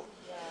hurt people.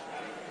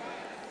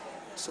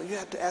 So you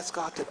have to ask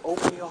God to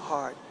open your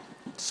heart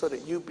so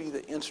that you be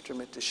the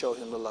instrument to show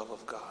him the love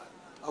of God.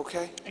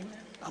 Okay? Amen.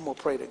 I'm going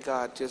to pray that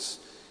God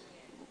just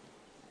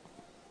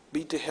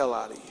beat the hell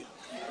out of you.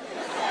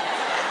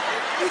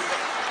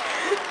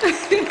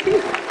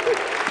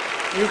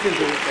 You can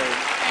do it, baby.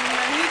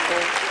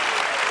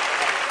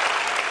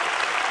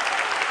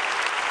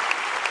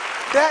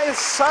 That is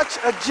such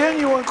a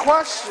genuine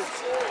question.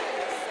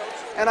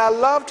 And I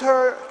loved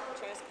her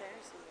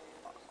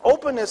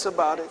openness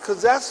about it,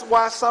 because that's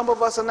why some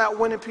of us are not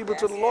winning people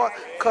to the Lord,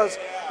 because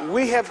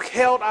we've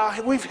held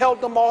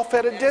them off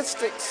at a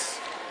distance.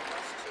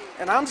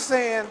 And I'm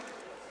saying,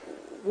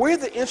 you're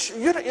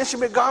the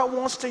instrument God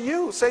wants to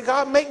use. Say,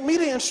 God, make me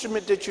the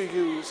instrument that you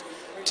use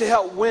to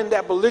help win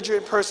that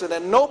belligerent person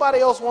that nobody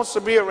else wants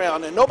to be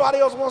around and nobody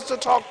else wants to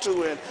talk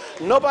to and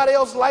nobody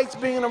else likes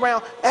being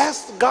around.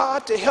 Ask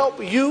God to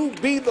help you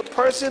be the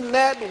person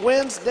that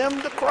wins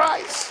them to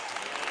Christ.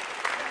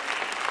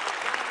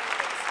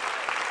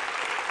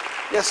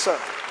 Yes, sir.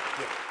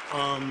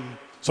 Yeah.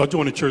 So I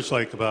joined the church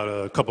like about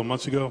a couple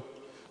months ago.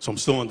 So I'm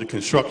still under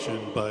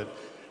construction, but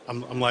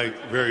I'm like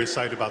very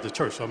excited about the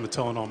church. So I'm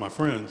telling all my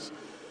friends,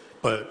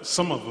 but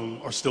some of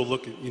them are still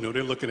looking,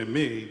 they're looking at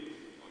me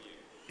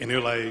and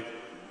they're like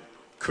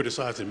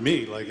criticizing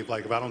me. Like if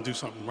I don't do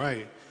something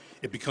right,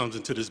 it becomes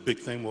into this big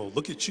thing. Well,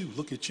 look at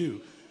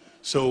you.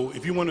 So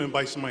if you want to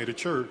invite somebody to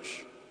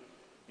church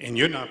and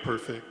you're not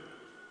perfect,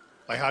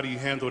 like how do you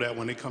handle that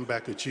when they come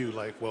back at you?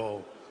 Like,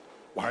 well,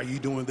 why are you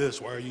doing this?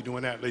 Why are you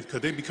doing that?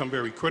 Because they become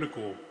very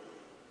critical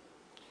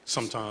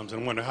sometimes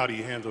and wonder, how do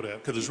you handle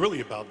that? Because it's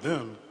really about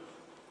them.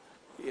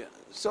 Yeah.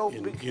 So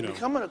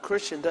becoming a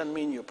Christian doesn't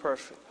mean you're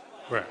perfect.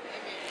 Right.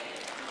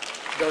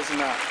 Does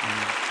not.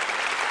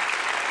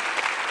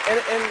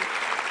 And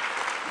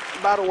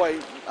by the way,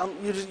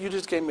 you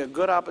just gave me a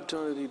good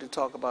opportunity to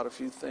talk about a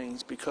few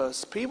things,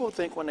 because people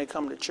think when they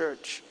come to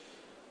church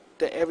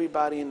that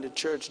everybody in the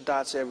church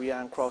dots every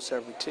I and cross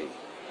every T.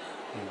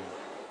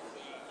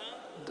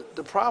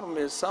 The problem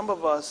is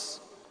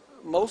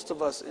most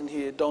of us in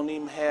here don't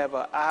even have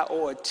an I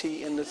or a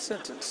T in the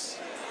sentence.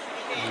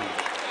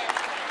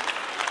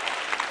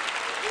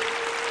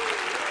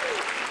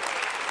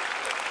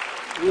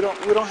 We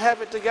don't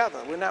have it together.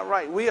 We're not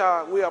right. We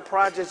are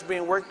projects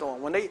being worked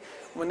on. When they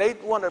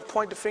want to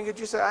point the finger at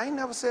you, say, I ain't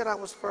never said I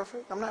was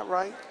perfect. I'm not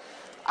right.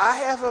 I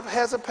have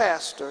as a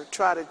pastor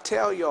try to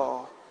tell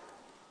y'all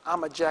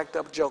I'm a jacked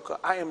up joker.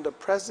 I am the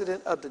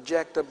president of the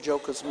Jacked Up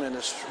Jokers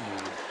Ministry.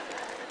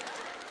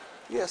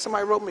 Yeah,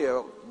 somebody wrote me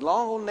a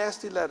long old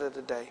nasty letter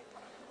today,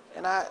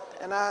 and I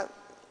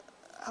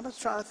was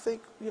trying to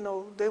think.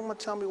 They want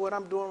to tell me what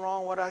I'm doing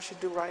wrong, what I should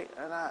do right,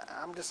 and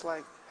I'm just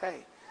like,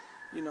 hey,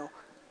 you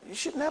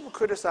should never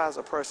criticize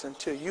a person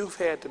until you've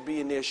had to be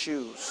in their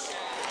shoes.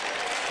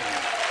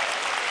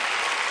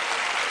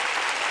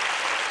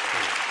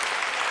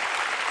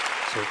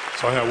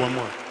 So I have one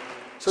more.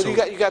 So you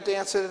got the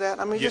answer to that?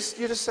 I mean, you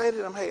just say to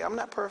them, hey, I'm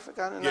not perfect.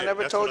 I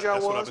never told you I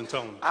was. That's what I've been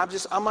telling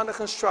them. I'm under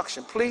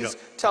construction. Please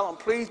tell them,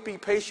 please be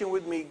patient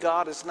with me.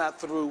 God is not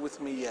through with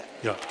me yet.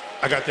 Yeah,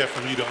 I got that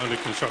from you, the under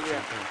construction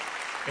thing.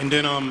 And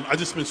then I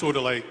just been sort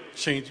of like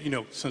changed,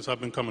 since I've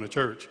been coming to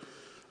church.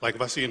 Like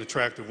if I see an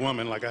attractive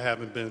woman, like I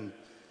haven't been,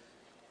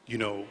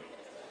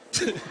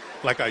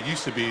 like I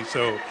used to be.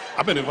 So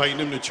I've been inviting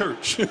them to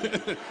church.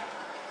 I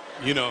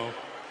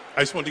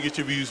just wanted to get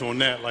your views on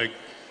that, like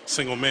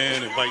single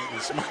man inviting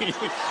somebody.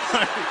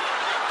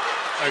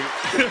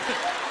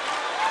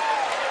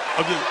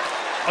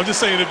 I'm just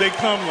saying, if they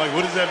come, like,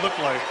 what does that look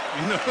like?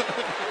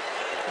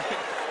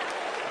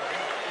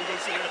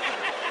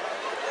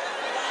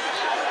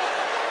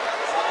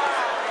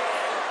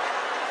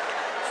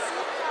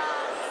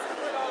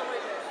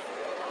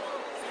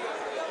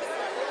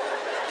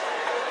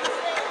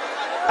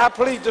 I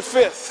plead the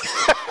fifth.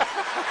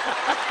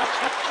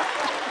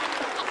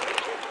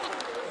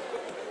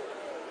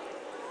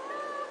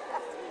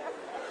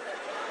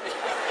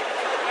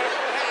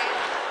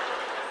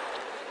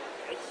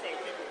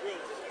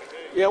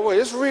 Yeah, well,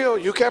 it's real.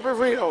 You kept it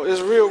real.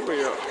 It's real.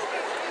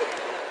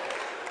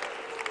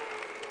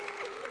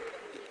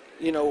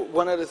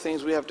 One of the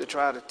things we have to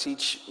try to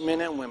teach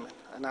men and women,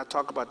 and I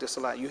talk about this a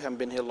lot. You haven't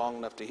been here long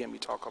enough to hear me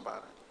talk about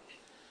it.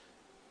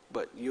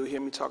 But you'll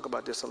hear me talk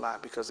about this a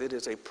lot, because it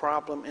is a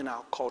problem in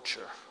our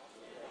culture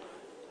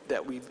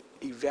that we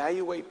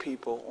evaluate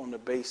people on the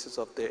basis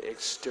of their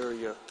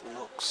exterior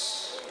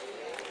looks.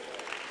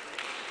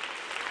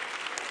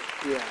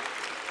 Yeah.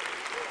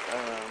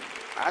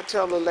 I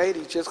tell the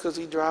lady, just because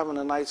he's driving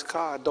a nice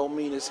car don't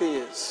mean it's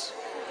his.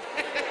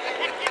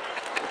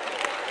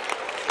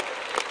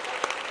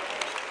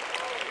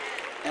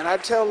 And I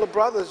tell the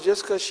brothers,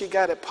 just because she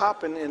got it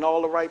popping in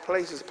all the right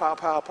places, pow,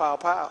 pow, pow,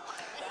 pow,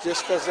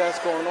 just because that's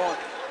going on,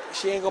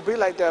 she ain't going to be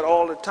like that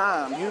all the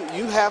time.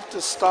 You have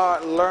to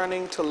start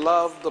learning to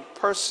love the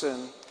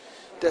person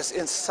that's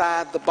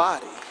inside the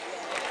body.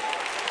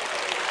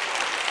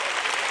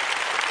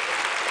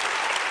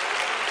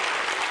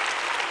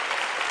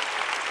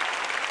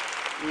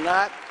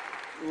 Not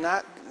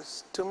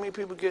too many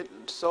people get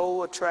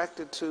so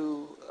attracted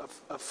to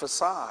a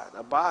facade,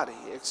 a body,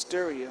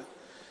 exterior,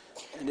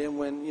 and then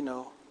when,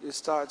 it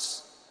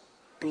starts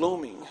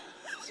blooming.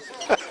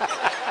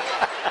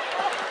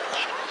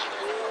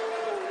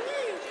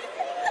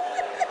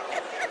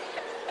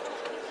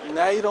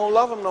 Now you don't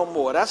love them no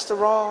more. That's the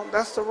wrong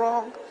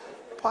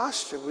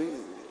posture.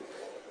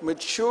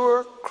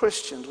 Mature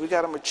Christians, we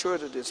got to mature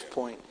to this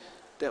point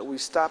that we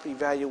stop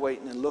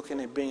evaluating and looking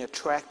and being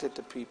attracted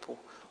to people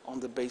on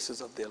the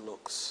basis of their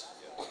looks.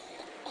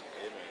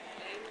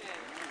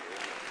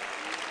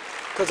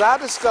 Because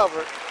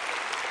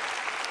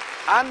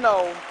I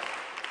know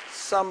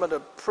some of the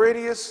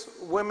prettiest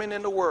women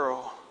in the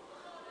world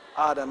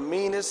are the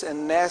meanest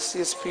and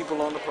nastiest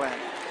people on the planet.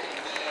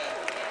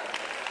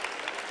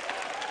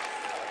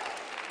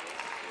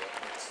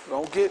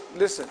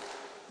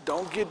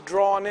 Don't get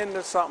drawn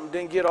into something,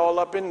 then get all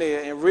up in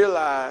there and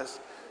realize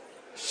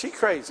she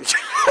crazy.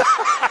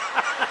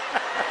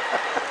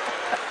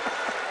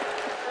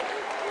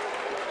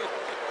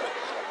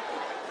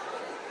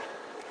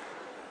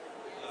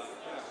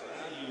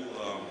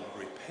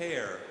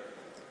 Repair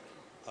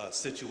a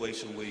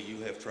situation where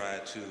you have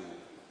tried to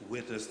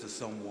witness to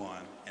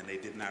someone and they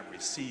did not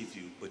receive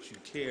you, but you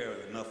care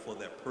enough for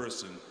that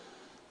person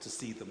to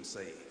see them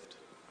saved?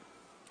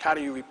 How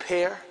do you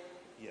repair?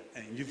 Yeah,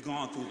 and you've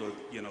gone through the,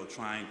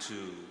 trying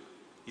to,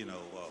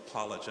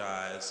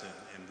 apologize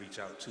and reach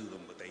out to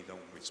them, but they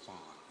don't respond.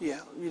 Yeah,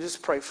 you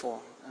just pray for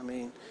them. I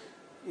mean,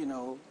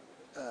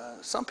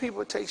 some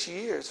people, it takes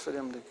years for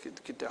them to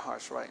get their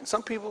hearts right. And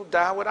some people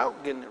die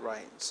without getting it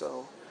right.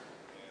 So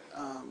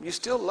you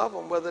still love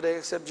them whether they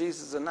accept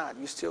Jesus or not.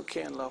 You still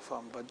can love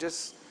them. But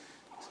just,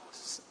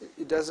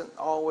 it doesn't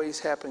always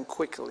happen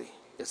quickly.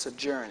 It's a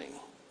journey.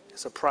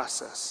 It's a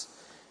process.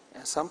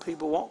 And some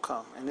people won't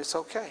come, and it's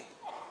okay.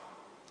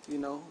 You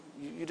know,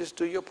 you just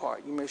do your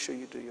part. You make sure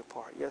you do your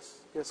part. Yes,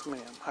 ma'am.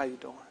 How you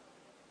doing?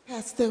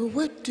 Pastor,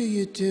 what do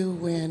you do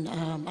when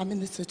I'm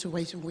in a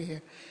situation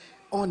where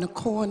on the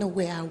corner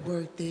where I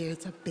work,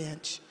 there's a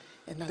bench.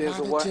 And there's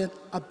a what?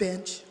 A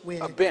bench.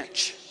 Where, a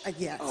bench?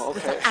 Yes. Oh,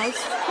 okay.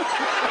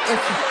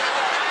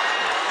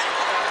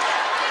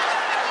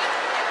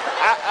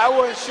 I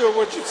wasn't sure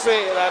what you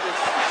said.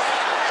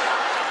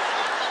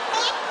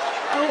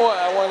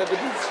 I wanted to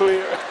be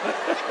clear.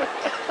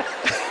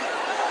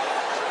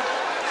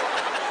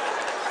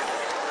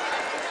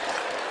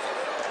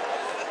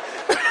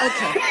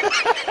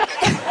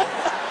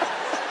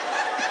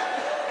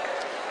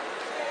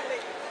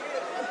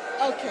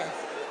 Okay.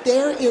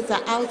 There is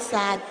an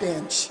outside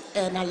bench,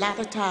 and a lot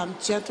of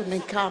times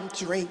gentlemen come,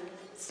 drink,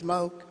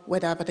 smoke,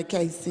 whatever the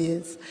case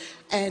is.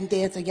 And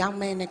there's a young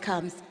man that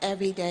comes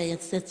every day and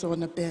sits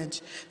on the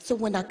bench. So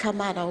when I come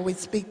out, I always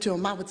speak to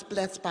him. I was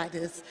blessed by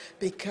this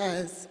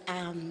because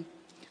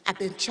I've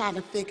been trying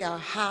to figure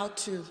out how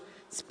to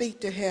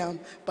speak to him,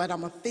 but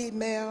I'm a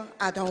female.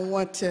 I don't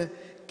want to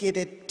get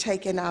it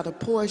taken out of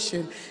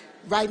portion.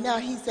 Right now,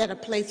 he's at a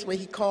place where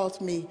he calls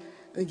me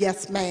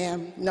yes,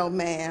 ma'am, no,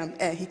 ma'am,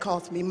 and he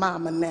calls me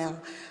mama now.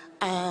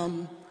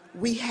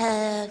 He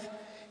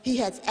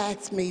has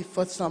asked me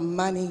for some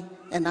money,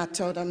 and I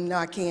told him, no,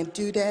 I can't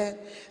do that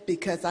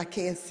because I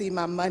can't see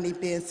my money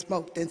being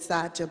smoked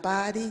inside your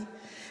body.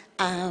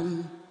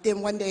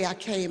 Then one day I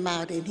came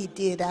out, and he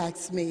did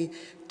ask me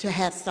to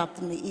have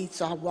something to eat,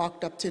 so I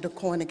walked up to the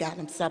corner, got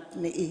him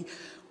something to eat.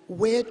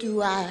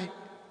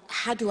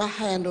 How do I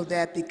handle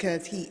that?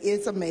 Because he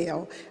is a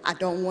male. I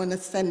don't want to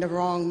send the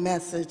wrong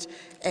message,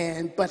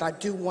 but I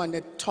do want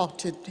to talk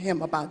to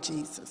him about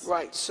Jesus.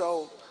 Right.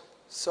 So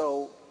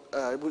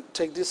we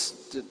take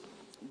this,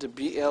 the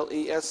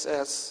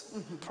BLESS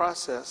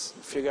process,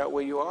 figure out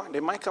where you are.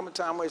 There might come a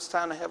time where it's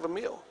time to have a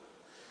meal.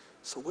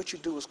 So what you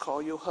do is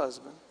call your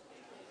husband,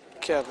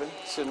 Kevin,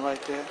 sitting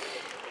right there.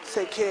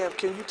 Say, Kev,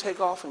 can you take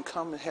off and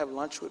come and have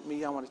lunch with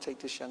me? I want to take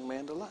this young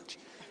man to lunch.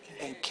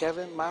 And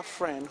Kevin, my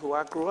friend, who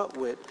I grew up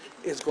with,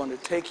 is going to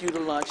take you to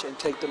lunch and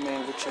take the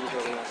man with you to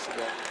go to lunch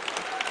together.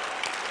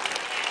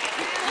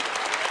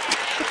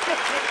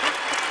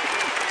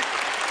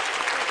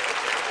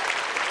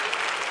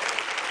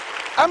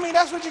 I mean,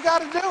 that's what you got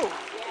to do.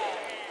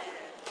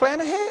 Plan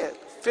ahead.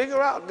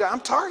 Figure out, I'm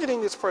targeting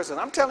this person.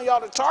 I'm telling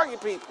y'all to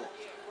target people.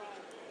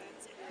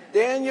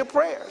 They're in your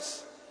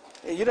prayers.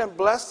 And you done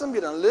blessed them, you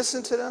done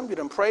listened to them, you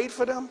done prayed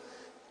for them.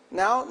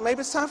 Now,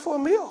 maybe it's time for a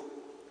meal.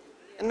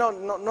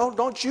 No,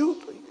 don't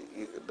you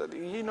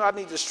know, I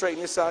need to straighten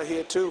this out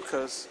here too,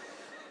 because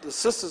the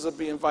sisters will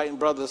be inviting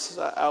brothers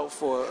out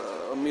for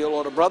a meal,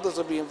 or the brothers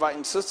will be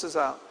inviting sisters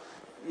out.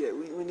 Yeah,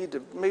 we need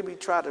to maybe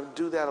try to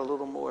do that a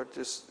little more,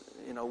 just,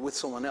 you know, with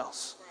someone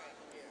else.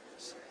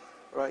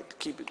 Right? To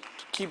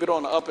keep it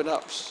on the up and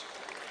ups.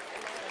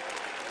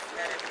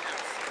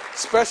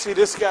 Especially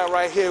this guy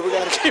right here, we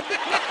got to keep it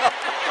up.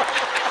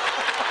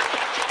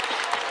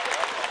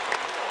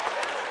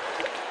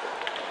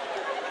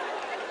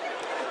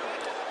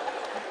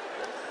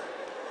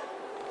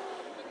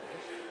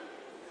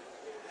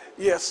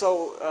 Yeah,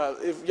 so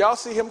if y'all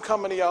see him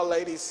coming to y'all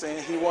ladies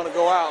saying he want to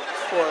go out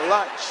for a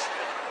lunch,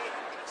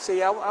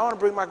 say, I want to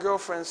bring my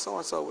girlfriend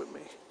so-and-so with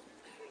me.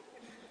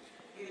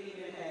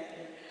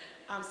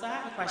 So I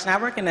have a question.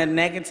 I work in a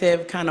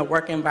negative kind of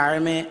work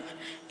environment,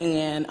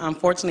 and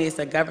unfortunately it's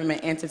a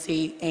government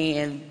entity,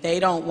 and they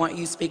don't want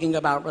you speaking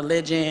about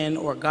religion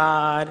or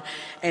God,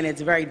 and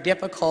it's very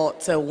difficult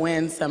to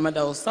win some of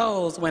those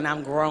souls when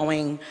I'm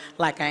growing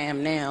like I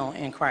am now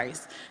in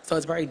Christ. So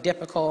it's very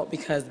difficult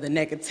because the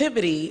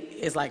negativity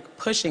is like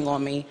pushing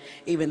on me,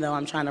 even though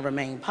I'm trying to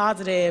remain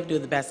positive, do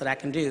the best that I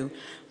can do.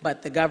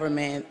 But the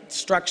government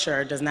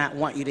structure does not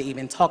want you to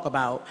even talk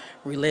about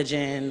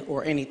religion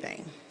or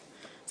anything.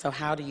 So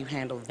how do you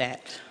handle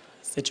that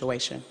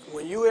situation?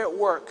 When you're at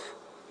work,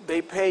 they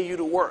pay you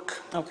to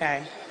work.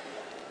 Okay.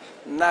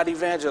 Not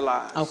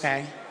evangelize.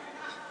 Okay.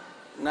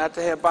 Not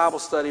to have Bible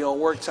study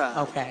on work time.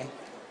 Okay.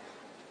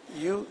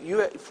 You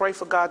pray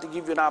for God to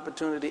give you an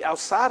opportunity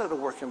outside of the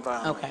work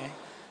environment. Okay.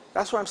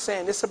 That's what I'm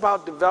saying. It's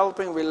about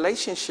developing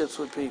relationships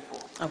with people.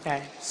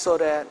 Okay. So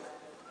that,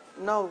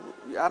 no,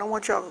 I don't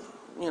want y'all,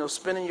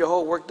 spending your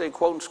whole workday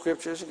quoting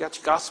scriptures. You got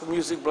your gospel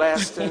music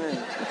blasting. And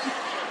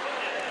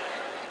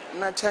I'm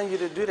not telling you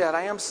to do that.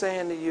 I am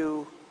saying to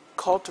you,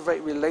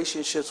 cultivate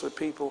relationships with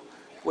people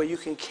where you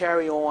can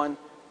carry on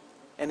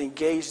and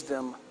engage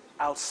them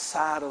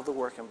outside of the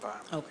work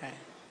environment. Okay.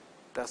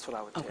 That's what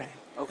I would tell you.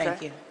 Okay.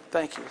 Thank you.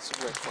 Thank you. It's a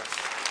great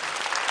question.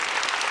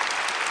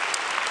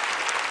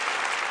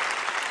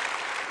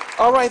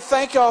 All right.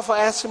 Thank y'all for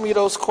asking me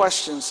those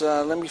questions.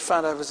 Let me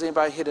find out if there's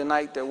anybody here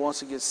tonight that wants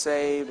to get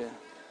saved. And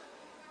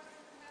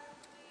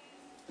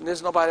And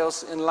there's nobody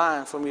else in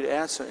line for me to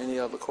answer any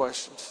other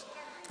questions.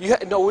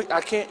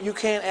 I can't. You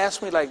can't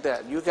ask me like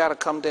that. You got to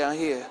come down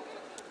here.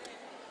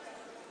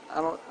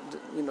 I don't.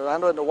 I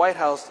know in the White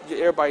House,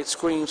 everybody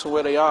screams from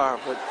where they are,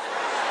 but.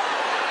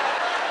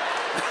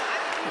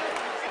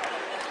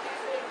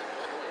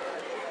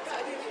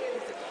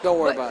 Don't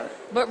worry about it.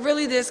 But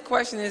really, this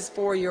question is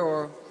for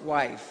your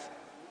wife.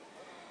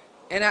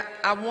 And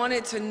I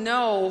wanted to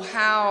know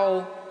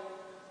how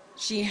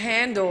she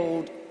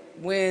handled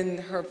when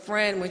her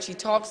friend, when she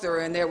talks to her,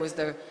 and there was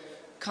the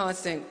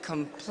constant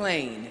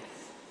complaint.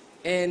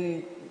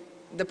 And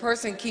the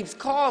person keeps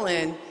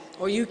calling,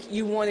 or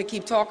you want to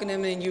keep talking to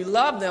them and you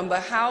love them,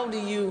 but how do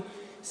you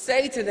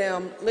say to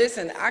them,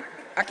 listen, I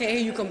can't hear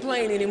you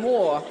complain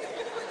anymore?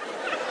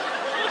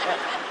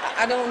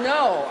 I don't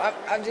know.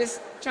 I'm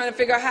just trying to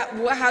figure out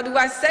how do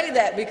I say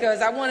that,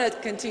 because I want to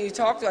continue to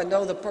talk to her. I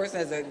know the person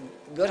has a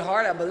good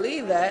heart, I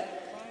believe that.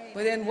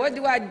 But then what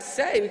do I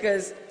say?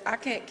 Because I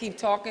can't keep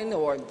talking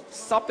or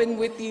supping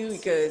with you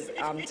because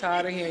I'm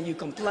tired of hearing you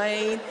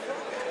complain,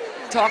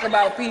 talk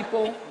about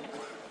people.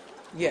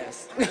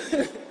 Yes.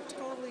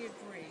 Totally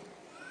agree.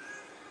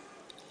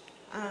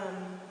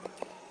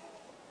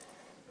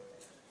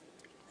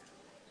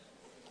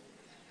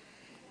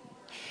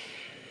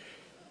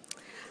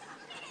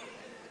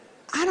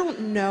 I don't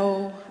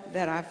know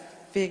that I've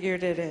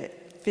figured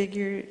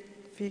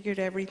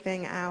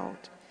everything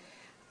out.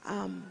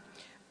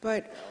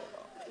 But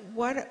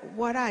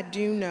what I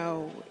do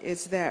know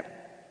is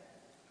that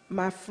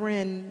my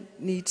friend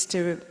needs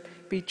to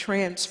be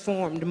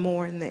transformed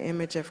more in the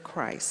image of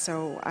Christ.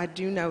 So I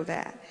do know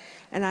that.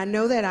 And I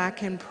know that I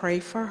can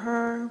pray for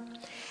her,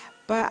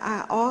 but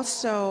I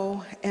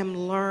also am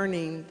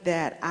learning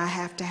that I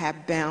have to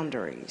have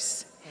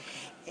boundaries.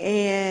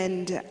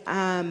 And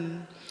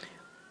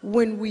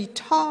when we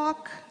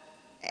talk,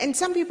 and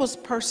some people's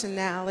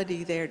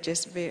personality, they're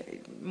just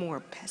very more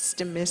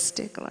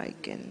pessimistic,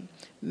 like, and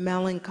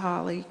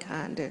melancholy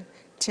kind of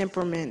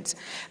temperaments.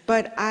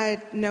 But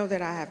I know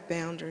that I have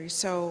boundaries.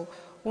 So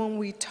when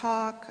we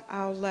talk,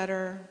 I'll let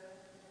her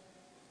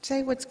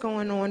say what's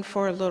going on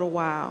for a little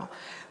while.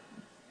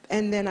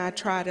 And then I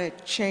try to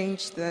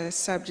change the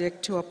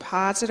subject to a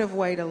positive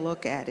way to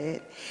look at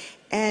it.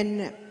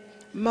 And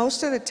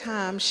most of the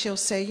time she'll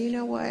say, you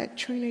know what,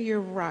 Trina, you're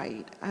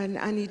right.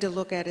 I need to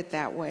look at it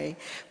that way.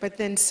 But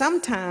then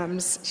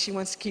sometimes she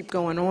wants to keep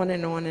going on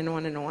and on and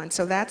on and on.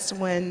 So that's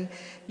when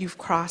you've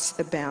crossed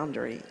the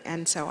boundary.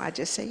 And so I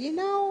just say,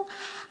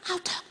 I'll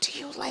talk to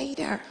you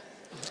later.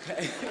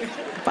 Okay.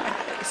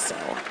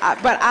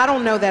 But I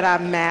don't know that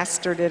I've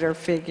mastered it or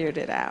figured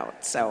it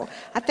out. So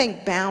I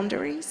think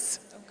boundaries,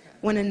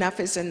 when enough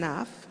is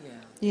enough.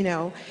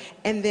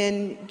 And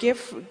then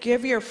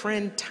give your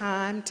friend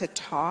time to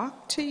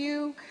talk to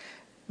you,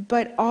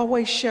 but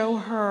always show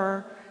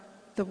her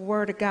the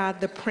Word of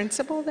God, the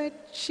principle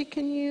that she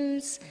can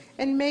use,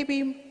 and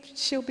maybe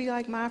she'll be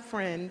like my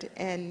friend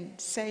and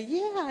say,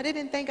 yeah, I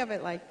didn't think of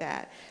it like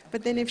that.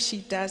 But then if she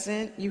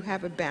doesn't, you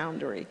have a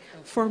boundary.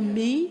 For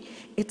me,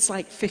 it's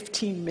like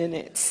 15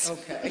 minutes.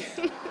 Okay.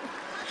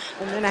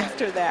 And then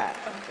after that.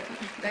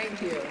 Okay. Thank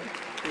you.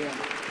 Yeah.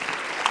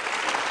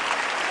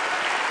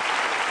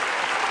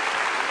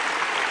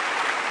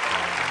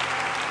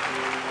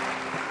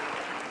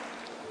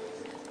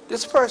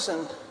 This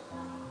person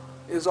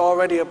is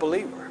already a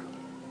believer,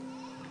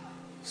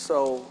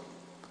 so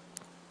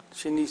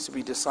she needs to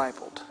be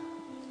discipled,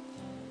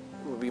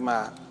 would be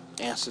my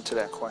answer to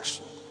that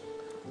question.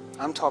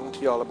 I'm talking to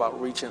y'all about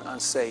reaching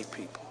unsaved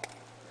people.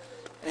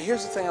 And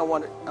here's the thing I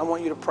want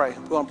you to pray.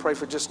 We're going to pray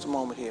for just a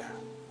moment here.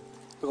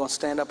 We're going to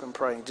stand up and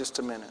pray in just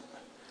a minute.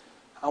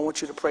 I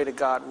want you to pray to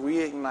God,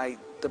 reignite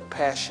the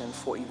passion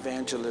for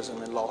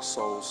evangelism and lost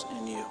souls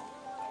in you.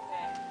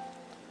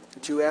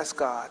 That you ask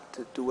God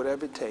to do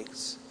whatever it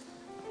takes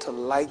to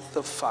light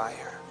the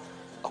fire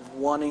of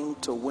wanting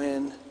to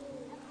win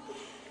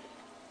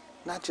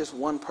not just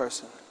one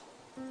person,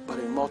 but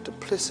a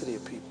multiplicity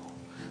of people.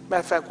 Matter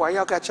of fact, while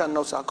y'all got your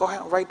notes out, go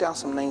ahead and write down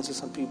some names of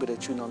some people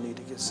that you know need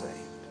to get saved.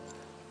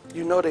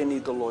 You know they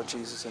need the Lord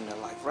Jesus in their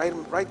life.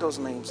 Write those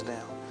names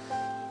down.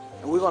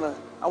 And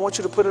I want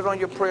you to put it on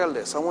your prayer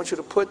list. I want you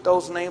to put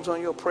those names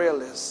on your prayer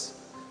list,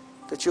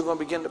 that you're going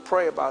to begin to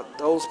pray about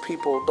those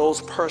people,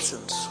 those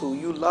persons who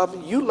you love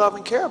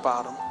and care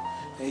about them,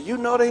 and you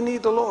know they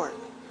need the Lord.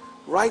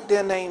 Write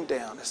their name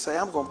down and say,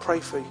 I'm going to pray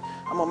for you.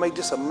 I'm going to make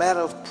this a matter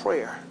of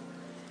prayer.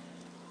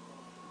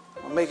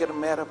 I'm going to make it a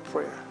matter of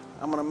prayer.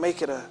 I'm going to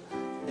make it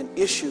an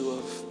issue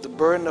of the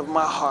burden of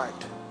my heart,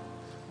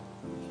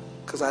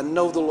 because I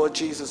know the Lord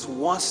Jesus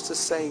wants to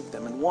save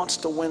them and wants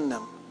to win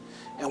them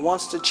and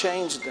wants to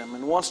change them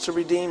and wants to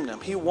redeem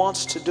them. He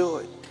wants to do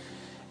it.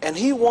 And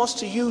he wants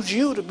to use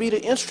you to be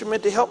the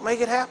instrument to help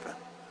make it happen.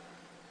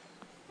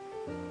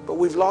 But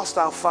we've lost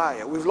our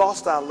fire. We've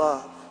lost our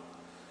love.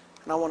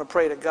 And I want to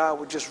pray that God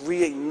would just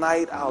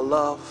reignite our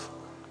love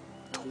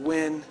to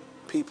win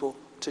people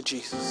to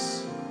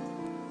Jesus.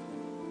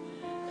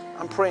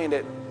 I'm praying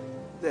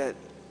that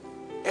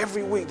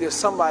every week there's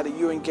somebody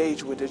you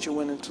engage with that you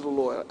went into the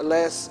Lord.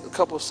 A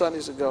couple of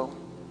Sundays ago,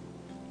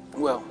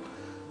 Well,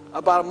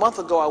 about a month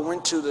ago, I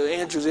went to the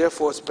Andrews Air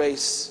Force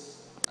Base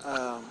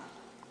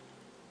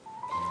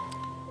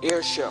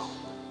air show.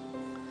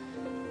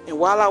 And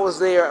while I was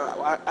there,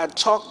 I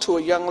talked to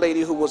a young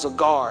lady who was a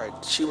guard.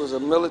 She was a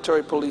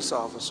military police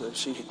officer.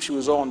 She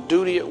was on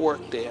duty at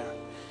work there.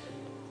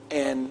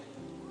 And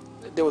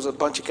there was a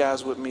bunch of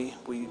guys with me.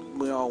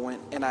 We all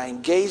went, and I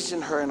engaged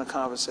in her in a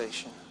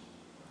conversation.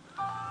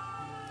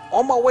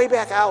 On my way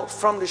back out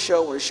from the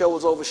show, when the show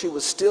was over, she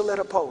was still at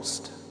her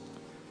post.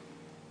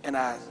 And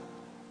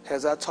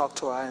as I talked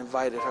to her, I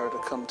invited her to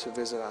come to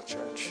visit our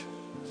church.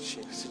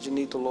 She said, "You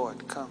need the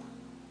Lord, come."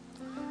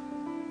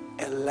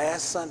 And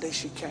last Sunday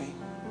she came.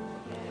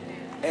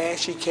 And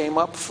she came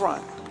up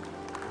front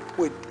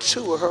with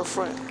 2 of her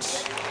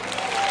friends.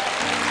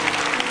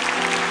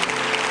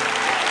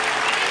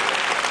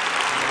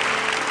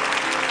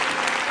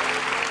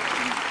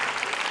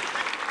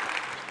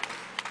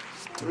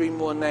 There's 3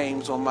 more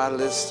names on my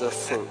list of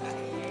fruit.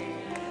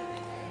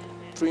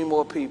 3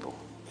 more people.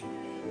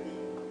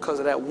 Because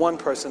of that one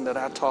person that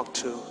I talked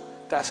to,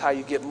 that's how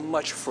you get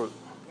much fruit.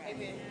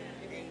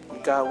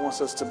 God wants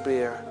us to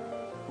bear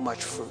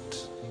much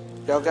fruit.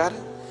 Y'all got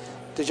it?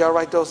 Did y'all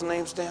write those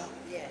names down?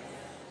 Yes.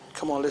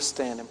 Come on, let's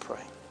stand and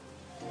pray.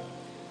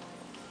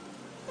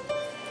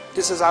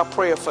 This is our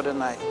prayer for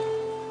tonight.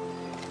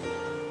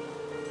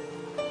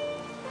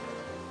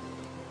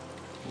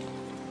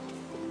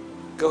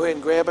 Go ahead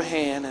and grab a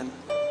hand and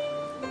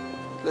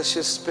let's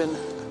just spend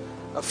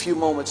a few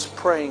moments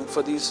praying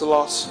for these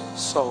lost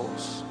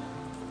souls,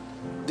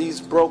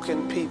 these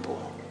broken people,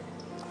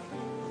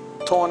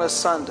 torn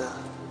asunder,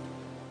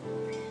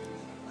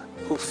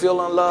 who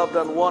feel unloved,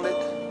 unwanted.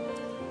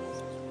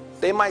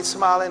 They might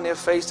smile in their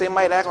face, they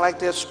might act like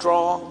they're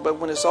strong, but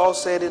when it's all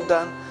said and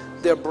done,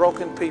 they're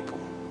broken people.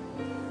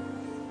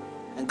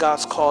 And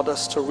God's called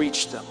us to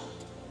reach them.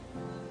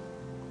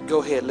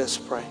 Go ahead, let's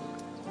pray.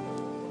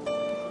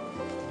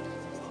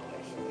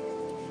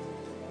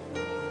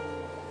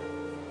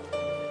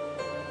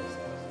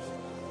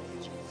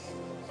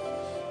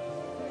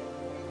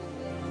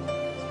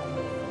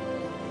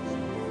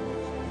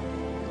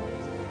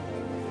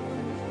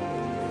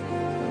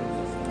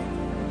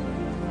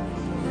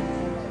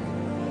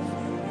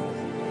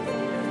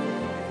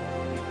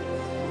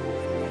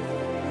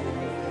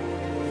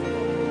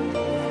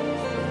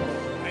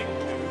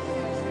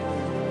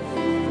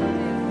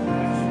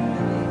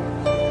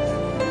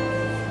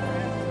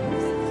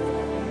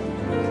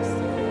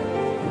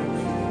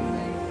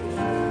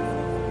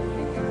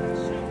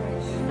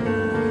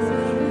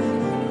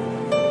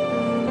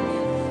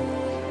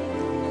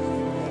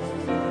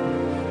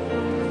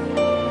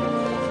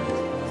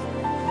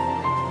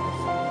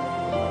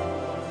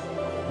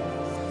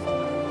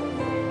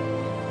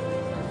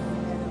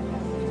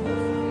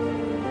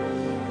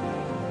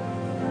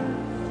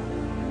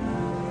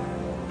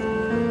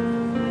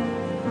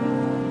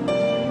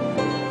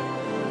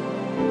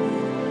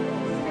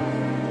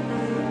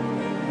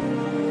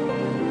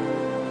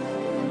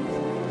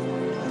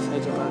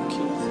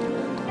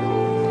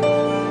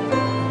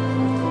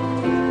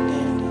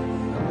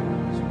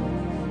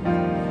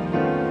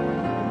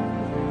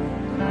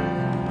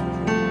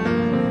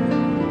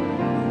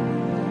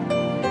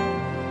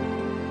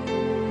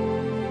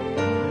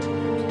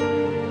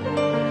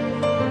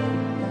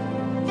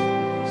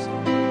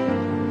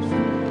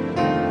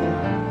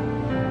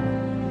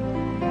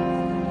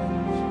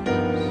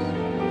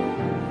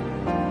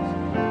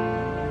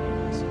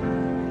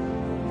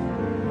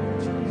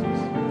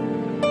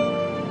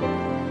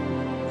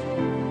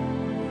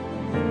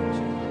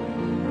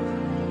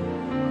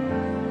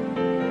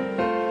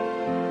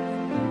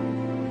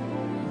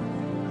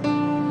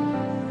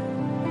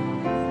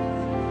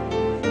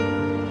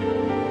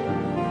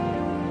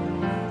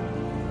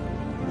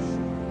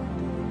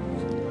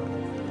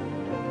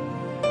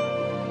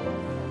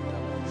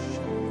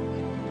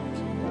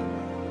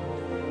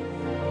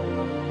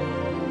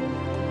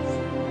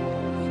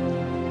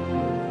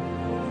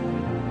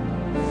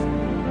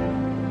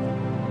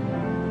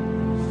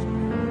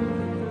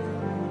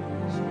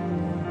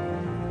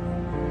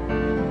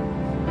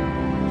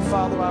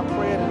 Father, I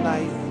pray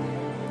tonight,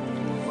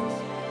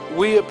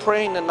 we are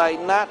praying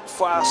tonight not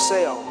for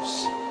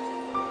ourselves,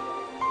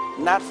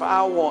 not for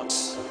our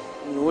wants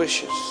and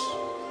wishes,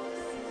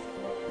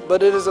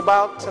 but it is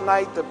about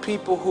tonight the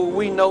people who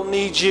we know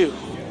need you.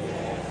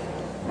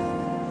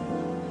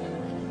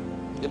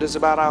 It is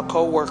about our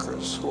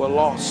co-workers who are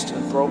lost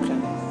and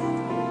broken.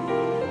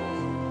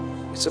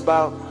 It's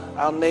about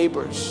our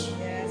neighbors.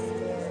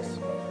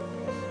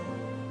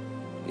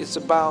 It's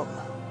about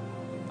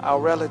our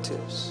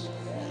relatives,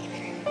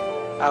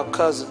 our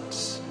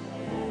cousins,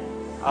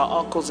 our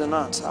uncles and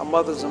aunts, our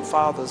mothers and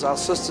fathers, our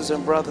sisters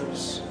and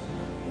brothers,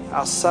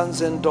 our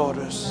sons and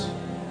daughters.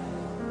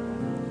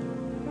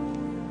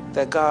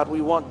 That God,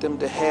 we want them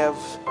to have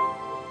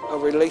a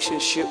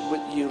relationship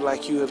with you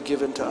like you have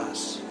given to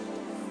us.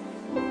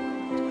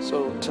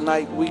 So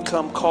tonight we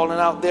come calling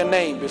out their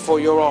name before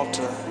your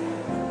altar.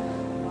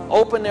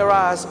 Open their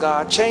eyes,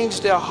 God. Change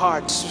their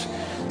hearts.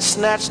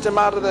 Snatch them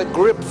out of the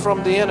grip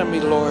from the enemy,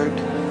 Lord.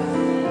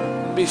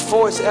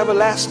 before it's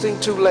everlasting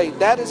too late.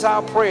 That is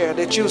our prayer,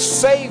 that you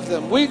save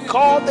them. We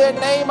call their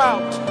name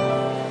out,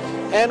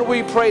 and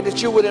we pray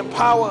that you would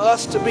empower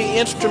us to be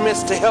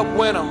instruments to help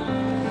win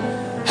them.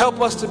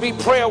 Help us to be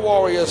prayer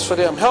warriors for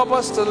them. Help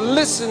us to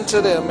listen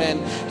to them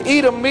and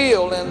eat a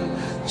meal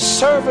and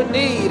serve a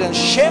need and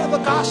share the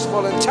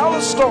gospel and tell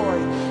a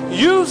story.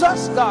 Use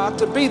us, God,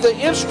 to be the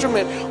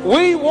instrument.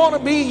 We want to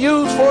be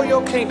used for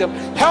your kingdom.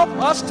 Help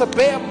us to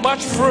bear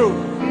much fruit.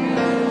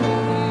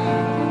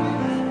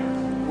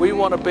 We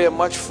want to bear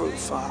much fruit,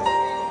 Father.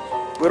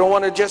 We don't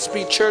want to just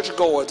be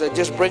churchgoers that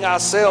just bring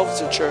ourselves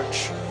to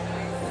church.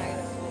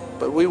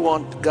 But we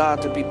want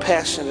God to be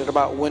passionate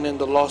about winning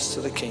the lost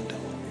to the kingdom.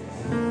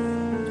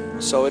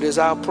 So it is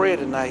our prayer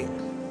tonight,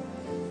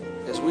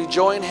 as we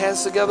join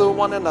hands together with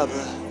one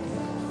another,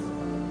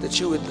 that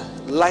you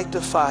would light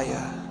the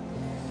fire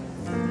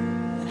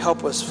and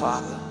help us,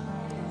 Father,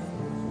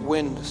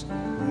 win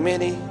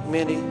many,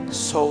 many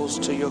souls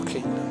to your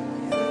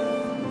kingdom.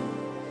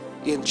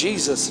 In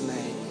Jesus'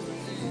 name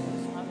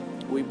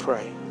we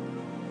pray.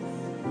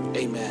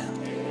 Amen.